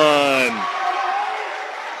and 1.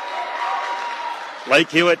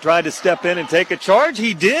 Blake Hewitt tried to step in and take a charge.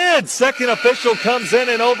 He did. Second official comes in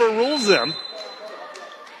and overrules him.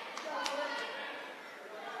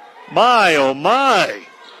 My, oh my.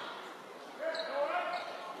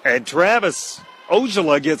 And Travis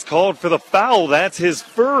Ojala gets called for the foul. That's his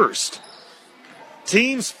first.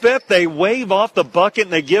 Team's fifth. They wave off the bucket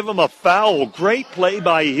and they give him a foul. Great play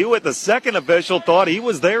by Hewitt. The second official thought he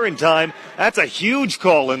was there in time. That's a huge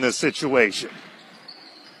call in this situation.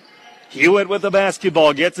 Hewitt with the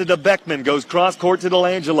basketball. Gets it to Beckman. Goes cross court to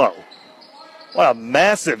Delangelo. What a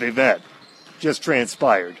massive event just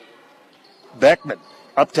transpired. Beckman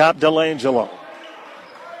up top, Delangelo.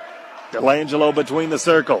 Delangelo between the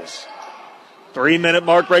circles. 3-minute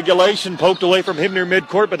mark regulation. Poked away from him near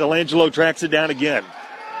midcourt, but Delangelo tracks it down again.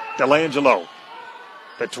 Delangelo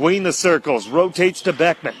between the circles. Rotates to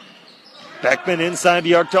Beckman. Beckman inside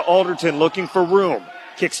the arc to Alderton, looking for room.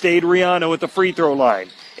 Kicks to Adriano at the free throw line.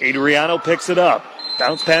 Adriano picks it up.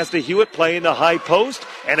 Bounce pass to Hewitt, playing the high post,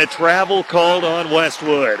 and a travel called on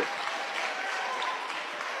Westwood.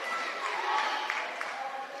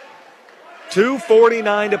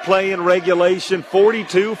 2:49 to play in regulation.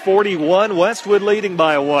 42-41. Westwood leading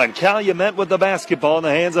by 1. Calumet with the basketball in the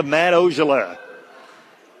hands of Matt Ojala.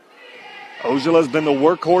 Ojala's been the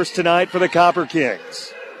workhorse tonight for the Copper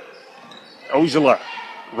Kings. Ojala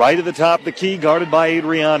right at the top of the key, guarded by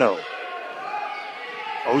Adriano.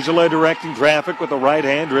 Ojala directing traffic with the right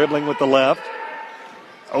hand, dribbling with the left.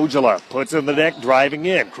 Ojala puts it in the deck, driving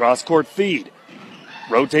in. Cross-court feed.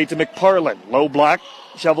 Rotate to McParlin. Low block.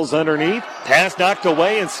 Shovels underneath. Pass knocked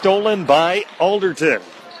away and stolen by Alderton.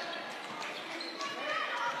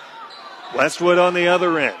 Westwood on the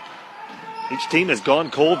other end. Each team has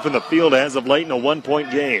gone cold from the field as of late in a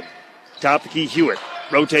 1-point game. Top of the key, Hewitt.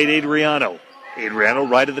 Rotate Adriano. Adriano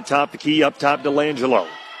right at the top of the key, up top Delangelo.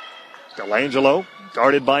 Delangelo,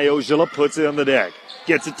 guarded by Ojala, puts it on the deck.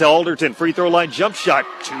 Gets it to Alderton. Free throw line jump shot.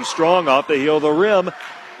 Too strong off the heel of the rim.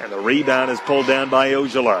 And the rebound is pulled down by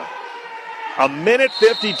Ojala.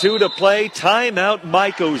 1:52 to play. Timeout,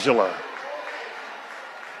 Mike Ojala.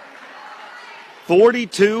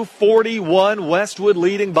 42-41. Westwood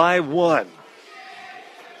leading by 1.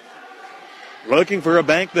 Looking for a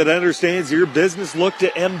bank that understands your business? Look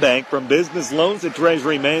to M-Bank. From business loans to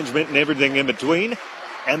treasury management and everything in between,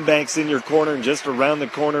 M-Bank's in your corner and just around the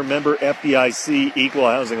corner. Member FDIC, equal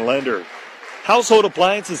housing lender. Household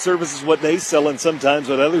appliances services what they sell and sometimes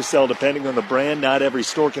what others sell depending on the brand. Not every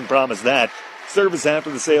store can promise that. Service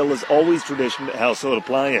after the sale is always tradition at Household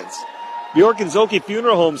Appliance. Bjork and Zolke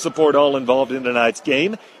Funeral Home support all involved in tonight's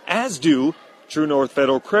game, as do True North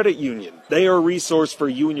Federal Credit Union. They are a resource for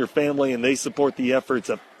you and your family, and they support the efforts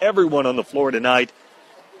of everyone on the floor tonight.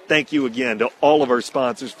 Thank you again to all of our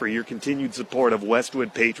sponsors for your continued support of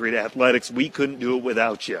Westwood Patriot Athletics. We couldn't do it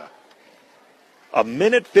without you.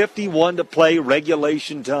 1:51 to play,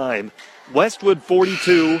 regulation time. Westwood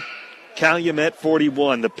 42, Calumet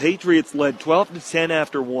 41. The Patriots led 12-10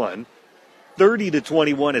 after 1,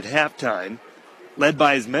 30-21 at halftime. Led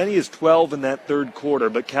by as many as 12 in that third quarter,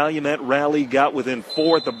 but Calumet rallied, got within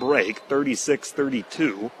 4 at the break,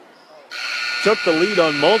 36-32. Took the lead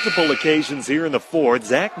on multiple occasions here in the fourth.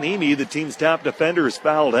 Zach Nemi, the team's top defender, is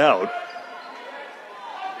fouled out.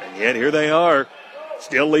 And yet here they are,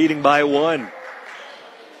 still leading by 1.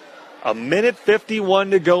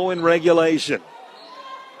 1:51 to go in regulation.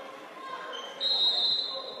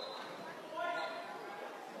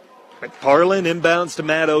 McParlin inbounds to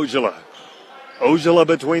Matt Ojala. Ojala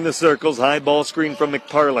between the circles, high ball screen from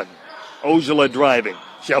McParlin. Ojala driving,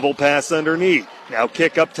 shovel pass underneath. Now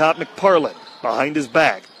kick up top, McParlin. Behind his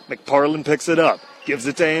back, McParlin picks it up, gives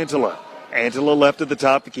it to Antela. Antela left at the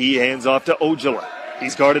top, the key, hands off to Ojala.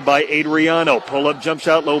 He's guarded by Adriano. Pull up, jump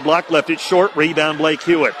shot, low block, left it short, rebound Blake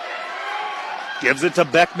Hewitt. Gives it to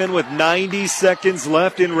Beckman with 90 seconds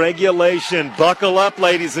left in regulation. Buckle up,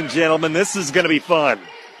 ladies and gentlemen, this is going to be fun.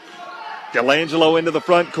 Delangelo into the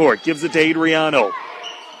front court. Gives it to Adriano.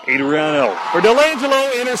 Adriano for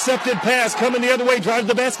Delangelo. Intercepted pass. Coming the other way. Drives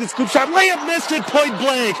the basket. Scoop shot. Layup missed it. Point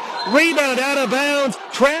blank. Rebound out of bounds.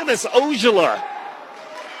 Travis Ojala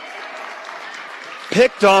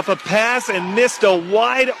picked off a pass and missed a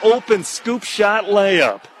wide open scoop shot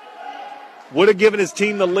layup. Would have given his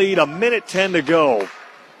team the lead. 1:10 to go.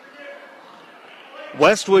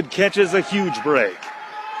 Westwood catches a huge break.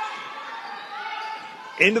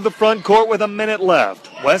 Into the front court with a minute left.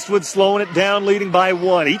 Westwood slowing it down, leading by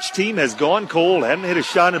 1. Each team has gone cold. Hadn't hit a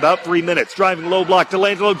shot in about 3 minutes. Driving low block.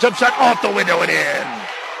 Delangelo, jump shot off the window and in.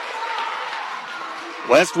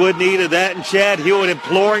 Westwood needed that, and Chad Hewitt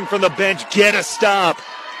imploring from the bench, get a stop.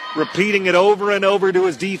 Repeating it over and over to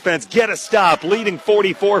his defense. Get a stop. Leading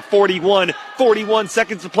 44-41. 41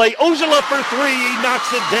 seconds to play. Ojala for 3. He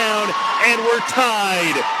knocks it down, and we're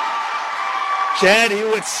tied. Chad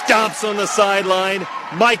Hewitt stomps on the sideline.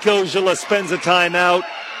 Mike Ojala spends a timeout.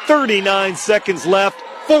 39 seconds left.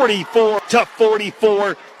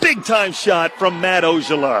 44-44. Big time shot from Matt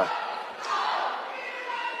Ojala.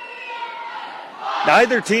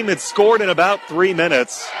 Neither team had scored in about 3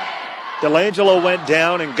 minutes. Delangelo went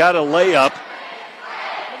down and got a layup.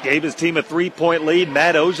 Gave his team a 3-point lead.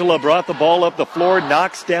 Matt Ojala brought the ball up the floor.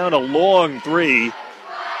 Knocks down a long 3.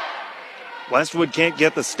 Westwood can't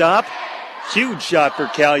get the stop. Huge shot for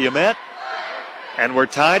Calumet. And we're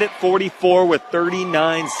tied at 44 with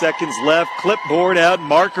 39 seconds left. Clipboard out,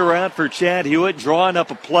 marker out for Chad Hewitt, drawing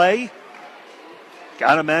up a play.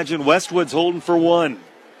 Gotta imagine Westwood's holding for 1.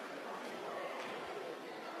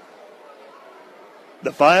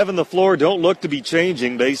 The 5 on the floor don't look to be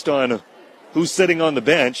changing based on who's sitting on the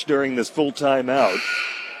bench during this full timeout.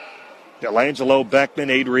 Delangelo, Beckman,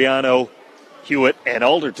 Adriano, Hewitt, and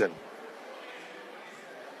Alderton.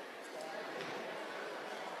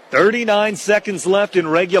 39 seconds left in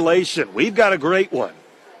regulation. We've got a great one.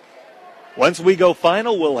 Once we go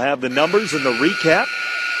final, we'll have the numbers and the recap.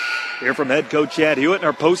 Hear from head coach Chad Hewitt in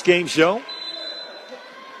our post-game show.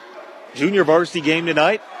 Junior varsity game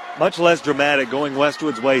tonight, much less dramatic, going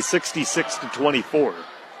Westwood's way, 66-24.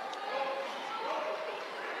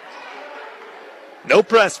 No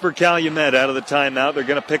press for Calumet out of the timeout. They're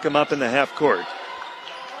going to pick him up in the half court.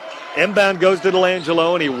 Inbound goes to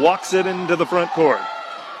Delangelo, and he walks it into the front court.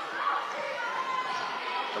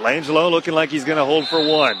 Delangelo looking like he's going to hold for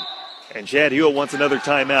 1. And Chad Hewitt wants another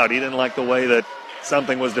timeout. He didn't like the way that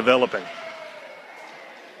something was developing.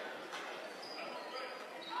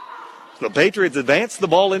 The Patriots advance the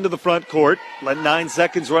ball into the front court. Let 9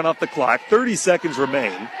 seconds run off the clock. 30 seconds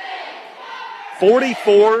remain.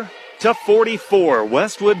 44-44.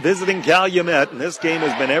 Westwood visiting Calumet. And this game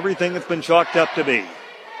has been everything it's been chalked up to be.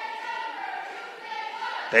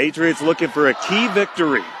 Patriots looking for a key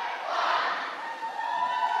victory.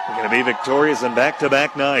 They're going to be victorious in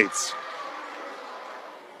back-to-back nights.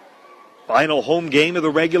 Final home game of the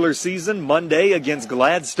regular season, Monday against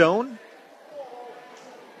Gladstone.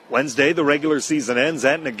 Wednesday, the regular season ends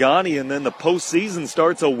at Negaunee, and then the postseason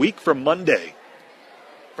starts a week from Monday.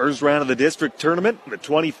 First round of the district tournament, the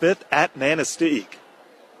 25th at Manistee.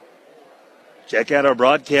 Check out our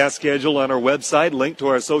broadcast schedule on our website, link to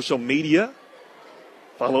our social media.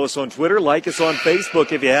 Follow us on Twitter, like us on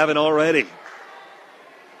Facebook if you haven't already.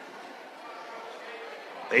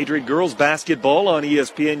 Patriot girls basketball on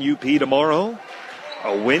ESPN UP tomorrow.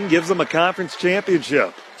 A win gives them a conference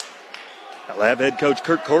championship. I'll have head coach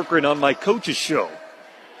Kurt Corcoran on my coach's show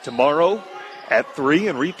tomorrow at 3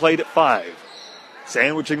 and replayed at 5.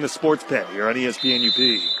 Sandwiching the sports pen here on ESPN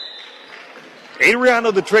UP.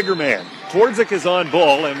 Adriano the trigger man. Twardzik is on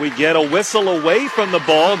ball, and we get a whistle away from the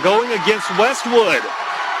ball going against Westwood.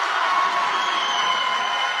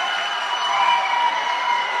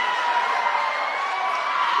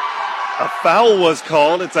 A foul was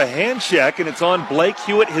called. It's a hand check, and it's on Blake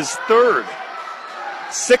Hewitt, his third.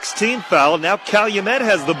 16th foul. Now Calumet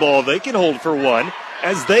has the ball. They can hold for one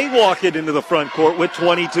as they walk it into the front court with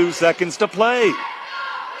 22 seconds to play.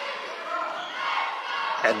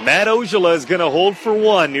 And Matt Ojala is going to hold for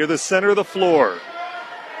one near the center of the floor.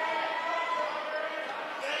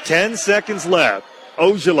 10 seconds left.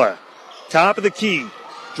 Ojala, top of the key.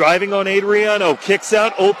 Driving on Adriano, kicks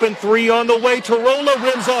out, open three on the way. Tarola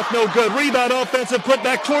rims off, no good. Rebound, offensive, put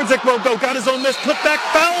back. Twardzik won't go, got his own miss. Put back,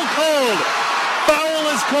 foul called. Foul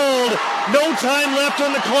is called. No time left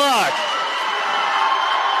on the clock.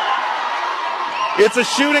 It's a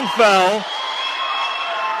shooting foul.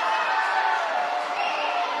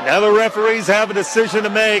 Now the referees have a decision to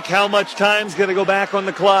make. How much time's going to go back on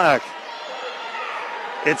the clock?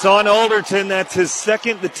 It's on Alderton. That's his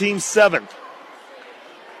second, the team's seventh.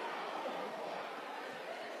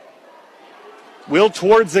 Will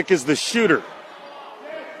Twardzik is the shooter.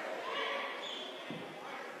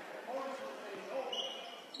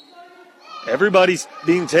 Everybody's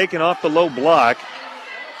being taken off the low block.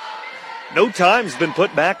 No time's been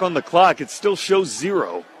put back on the clock. It still shows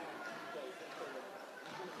 0.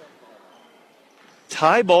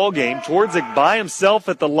 Tie ball game. Twardzik by himself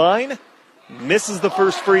at the line. Misses the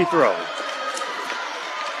first free throw.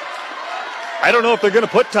 I don't know if they're going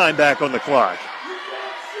to put time back on the clock.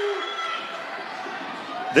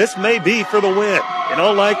 This may be for the win. In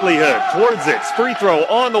all likelihood, Twardzik's free throw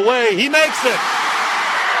on the way. He makes it.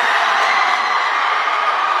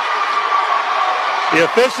 The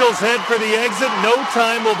officials head for the exit. No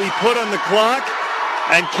time will be put on the clock.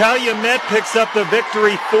 And Calumet picks up the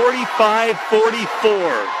victory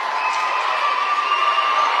 45-44.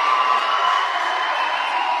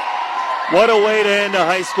 What a way to end a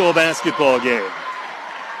high school basketball game.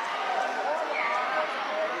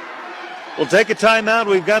 We'll take a timeout.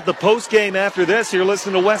 We've got the post game after this. You're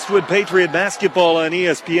listening to Westwood Patriot Basketball on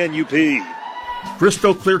ESPN UP.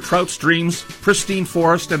 Crystal clear trout streams, pristine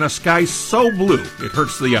forest, and a sky so blue it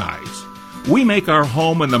hurts the eyes. We make our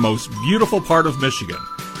home in the most beautiful part of Michigan.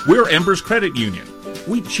 We're Embers Credit Union.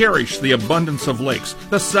 We cherish the abundance of lakes,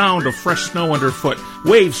 the sound of fresh snow underfoot,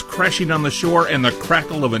 waves crashing on the shore, and the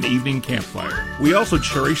crackle of an evening campfire. We also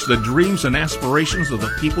cherish the dreams and aspirations of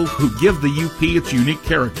the people who give the UP its unique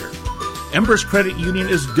character. Embers Credit Union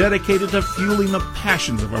is dedicated to fueling the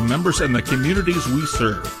passions of our members and the communities we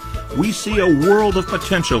serve. We see a world of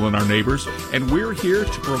potential in our neighbors, and we're here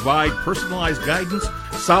to provide personalized guidance,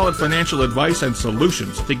 solid financial advice, and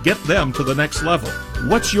solutions to get them to the next level.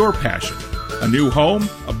 What's your passion? A new home,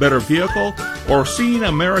 a better vehicle, or seeing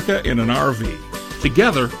America in an RV?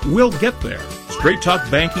 Together, we'll get there. Straight talk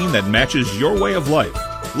banking that matches your way of life.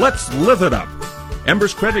 Let's live it up.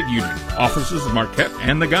 Embers Credit Union, offices in Marquette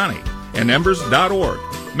and Negaunee, and embers.org.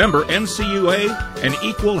 Member NCUA, an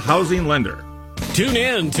equal housing lender. Tune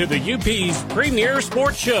in to the UP's premier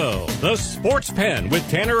sports show, The Sports Pen with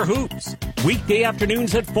Tanner Hoops. Weekday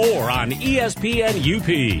afternoons at 4 on ESPN UP.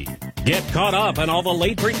 Get caught up on all the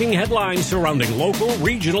late-breaking headlines surrounding local,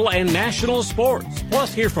 regional, and national sports.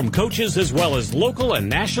 Plus, hear from coaches as well as local and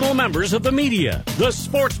national members of the media. The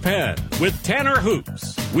Sports Pen with Tanner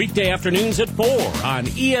Hoops. Weekday afternoons at 4 on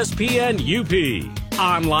ESPN UP.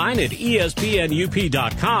 Online at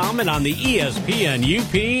ESPNUP.com and on the ESPN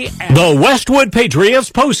UP app. The Westwood Patriots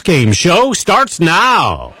postgame show starts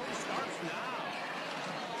now.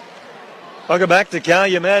 Welcome back to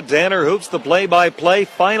Calumet. Tanner Hoops, the play-by-play.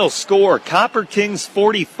 Final score, Copper Kings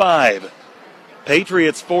 45,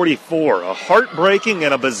 Patriots 44. A heartbreaking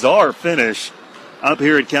and a bizarre finish up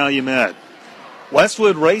here at Calumet.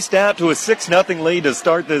 Westwood raced out to a 6-0 lead to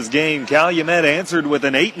start this game. Calumet answered with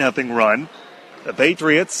an 8-0 run. The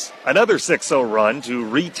Patriots, another 6-0 run to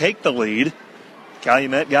retake the lead.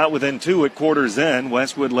 Calumet got within 2 at quarter's end.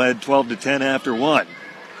 Westwood led 12-10 after 1.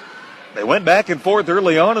 They went back and forth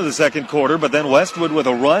early on in the second quarter, but then Westwood with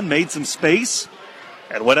a run made some space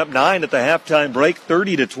and went up 9 at the halftime break,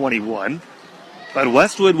 30-21. But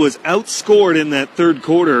Westwood was outscored in that third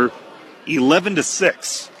quarter,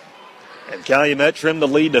 11-6. And Calumet trimmed the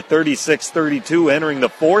lead to 36-32 entering the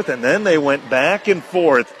fourth, and then they went back and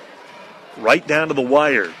forth right down to the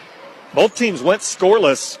wire. Both teams went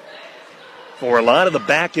scoreless for a lot of the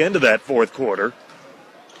back end of that fourth quarter.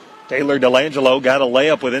 Taylor Delangelo got a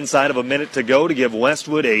layup with inside of a minute to go to give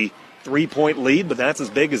Westwood a 3-point lead, but that's as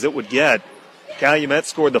big as it would get. Calumet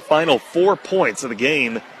scored the final 4 points of the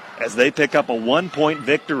game as they pick up a 1-point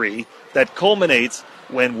victory that culminates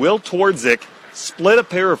when Will Twardzik split a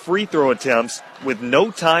pair of free throw attempts with no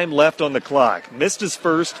time left on the clock. Missed his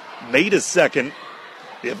first, made his second.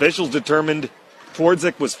 The officials determined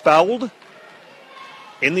Twardzik was fouled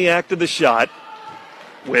in the act of the shot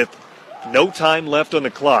with no time left on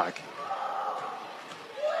the clock.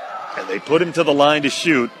 And they put him to the line to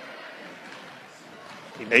shoot.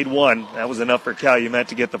 He made one. That was enough for Calumet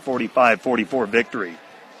to get the 45-44 victory.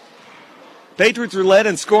 Patriots are led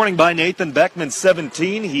in scoring by Nathan Beckman,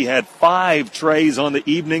 17. He had 5 trays on the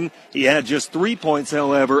evening. He had just 3 points,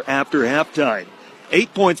 however, after halftime.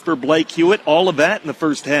 8 points for Blake Hewitt, all of that in the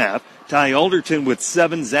first half. Ty Alderton with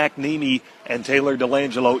 7, Zach Nemi and Taylor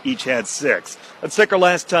Delangelo each had 6. Let's take our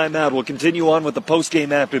last time out. We'll continue on with the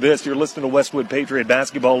postgame after this. You're listening to Westwood Patriot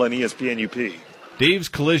Basketball on ESPN UP. Dave's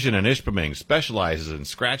Collision in Ishpeming specializes in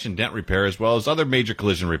scratch and dent repair as well as other major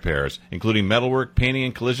collision repairs, including metalwork, painting,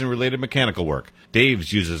 and collision-related mechanical work.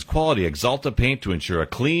 Dave's uses quality Exalta paint to ensure a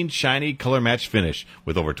clean, shiny, color-matched finish.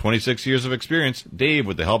 With over 26 years of experience, Dave,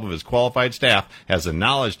 with the help of his qualified staff, has the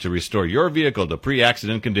knowledge to restore your vehicle to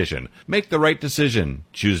pre-accident condition. Make the right decision.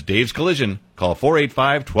 Choose Dave's Collision. Call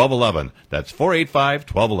 485-1211. That's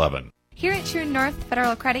 485-1211. Here at True North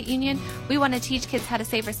Federal Credit Union, we want to teach kids how to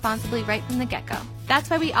save responsibly right from the get-go.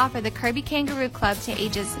 That's why we offer the Kirby Kangaroo Club to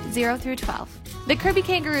ages 0 through 12. The Kirby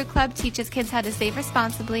Kangaroo Club teaches kids how to save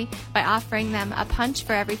responsibly by offering them a punch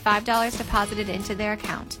for every $5 deposited into their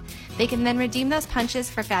account. They can then redeem those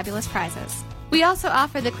punches for fabulous prizes. We also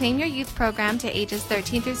offer the Claim Your Youth program to ages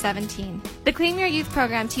 13 through 17. The Claim Your Youth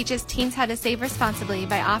program teaches teens how to save responsibly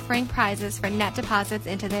by offering prizes for net deposits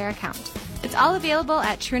into their account. It's all available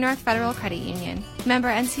at True North Federal Credit Union. Member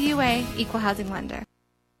NCUA, Equal Housing Lender.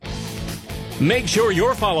 Make sure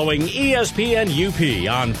you're following ESPN UP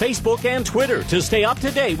on Facebook and Twitter to stay up to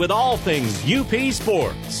date with all things UP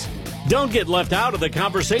sports. Don't get left out of the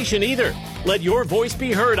conversation either. Let your voice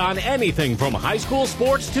be heard on anything from high school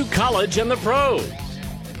sports to college and the pros.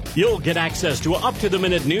 You'll get access to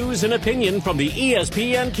up-to-the-minute news and opinion from the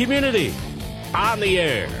ESPN community. On the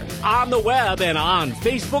air, on the web, and on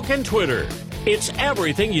Facebook and Twitter. It's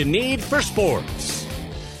everything you need for sports.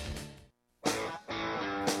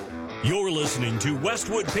 You're listening to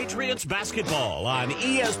Westwood Patriots basketball on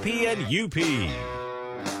ESPN UP.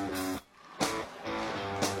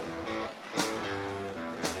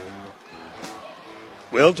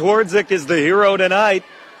 Will Twardzik is the hero tonight.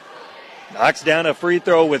 Knocks down a free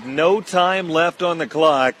throw with no time left on the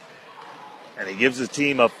clock. And he gives his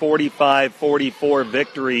team a 45-44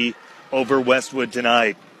 victory over Westwood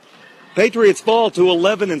tonight. Patriots fall to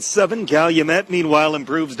 11-7. Calumet, meanwhile,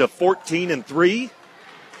 improves to 14-3.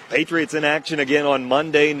 Patriots in action again on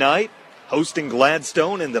Monday night, hosting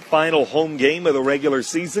Gladstone in the final home game of the regular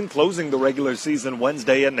season, closing the regular season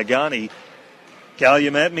Wednesday at Negaunee.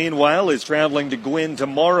 Calumet, meanwhile, is traveling to Gwynn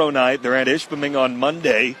tomorrow night. They're at Ishpeming on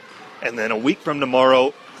Monday. And then a week from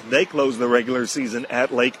tomorrow, they close the regular season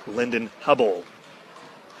at Lake Linden-Hubble.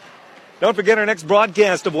 Don't forget our next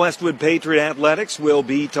broadcast of Westwood Patriot Athletics will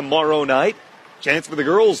be tomorrow night. Chance for the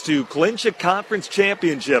girls to clinch a conference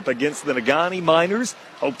championship against the Negaunee Miners.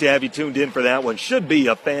 Hope to have you tuned in for that one. Should be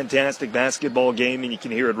a fantastic basketball game, and you can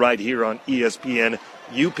hear it right here on ESPN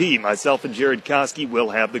UP. Myself and Jared Koski will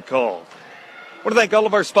have the call. I want to thank all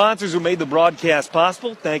of our sponsors who made the broadcast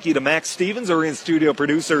possible. Thank you to Max Stevens, our in-studio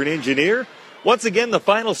producer and engineer. Once again, the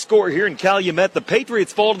final score here in Calumet, the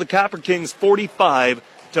Patriots fall to the Copper Kings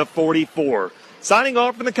 45-44. Signing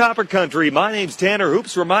off from the Copper Country, my name's Tanner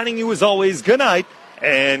Hoops, reminding you as always, good night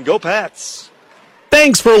and go Pats.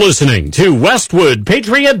 Thanks for listening to Westwood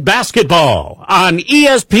Patriot Basketball on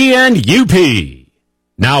ESPN UP.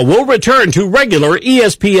 Now we'll return to regular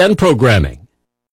ESPN programming.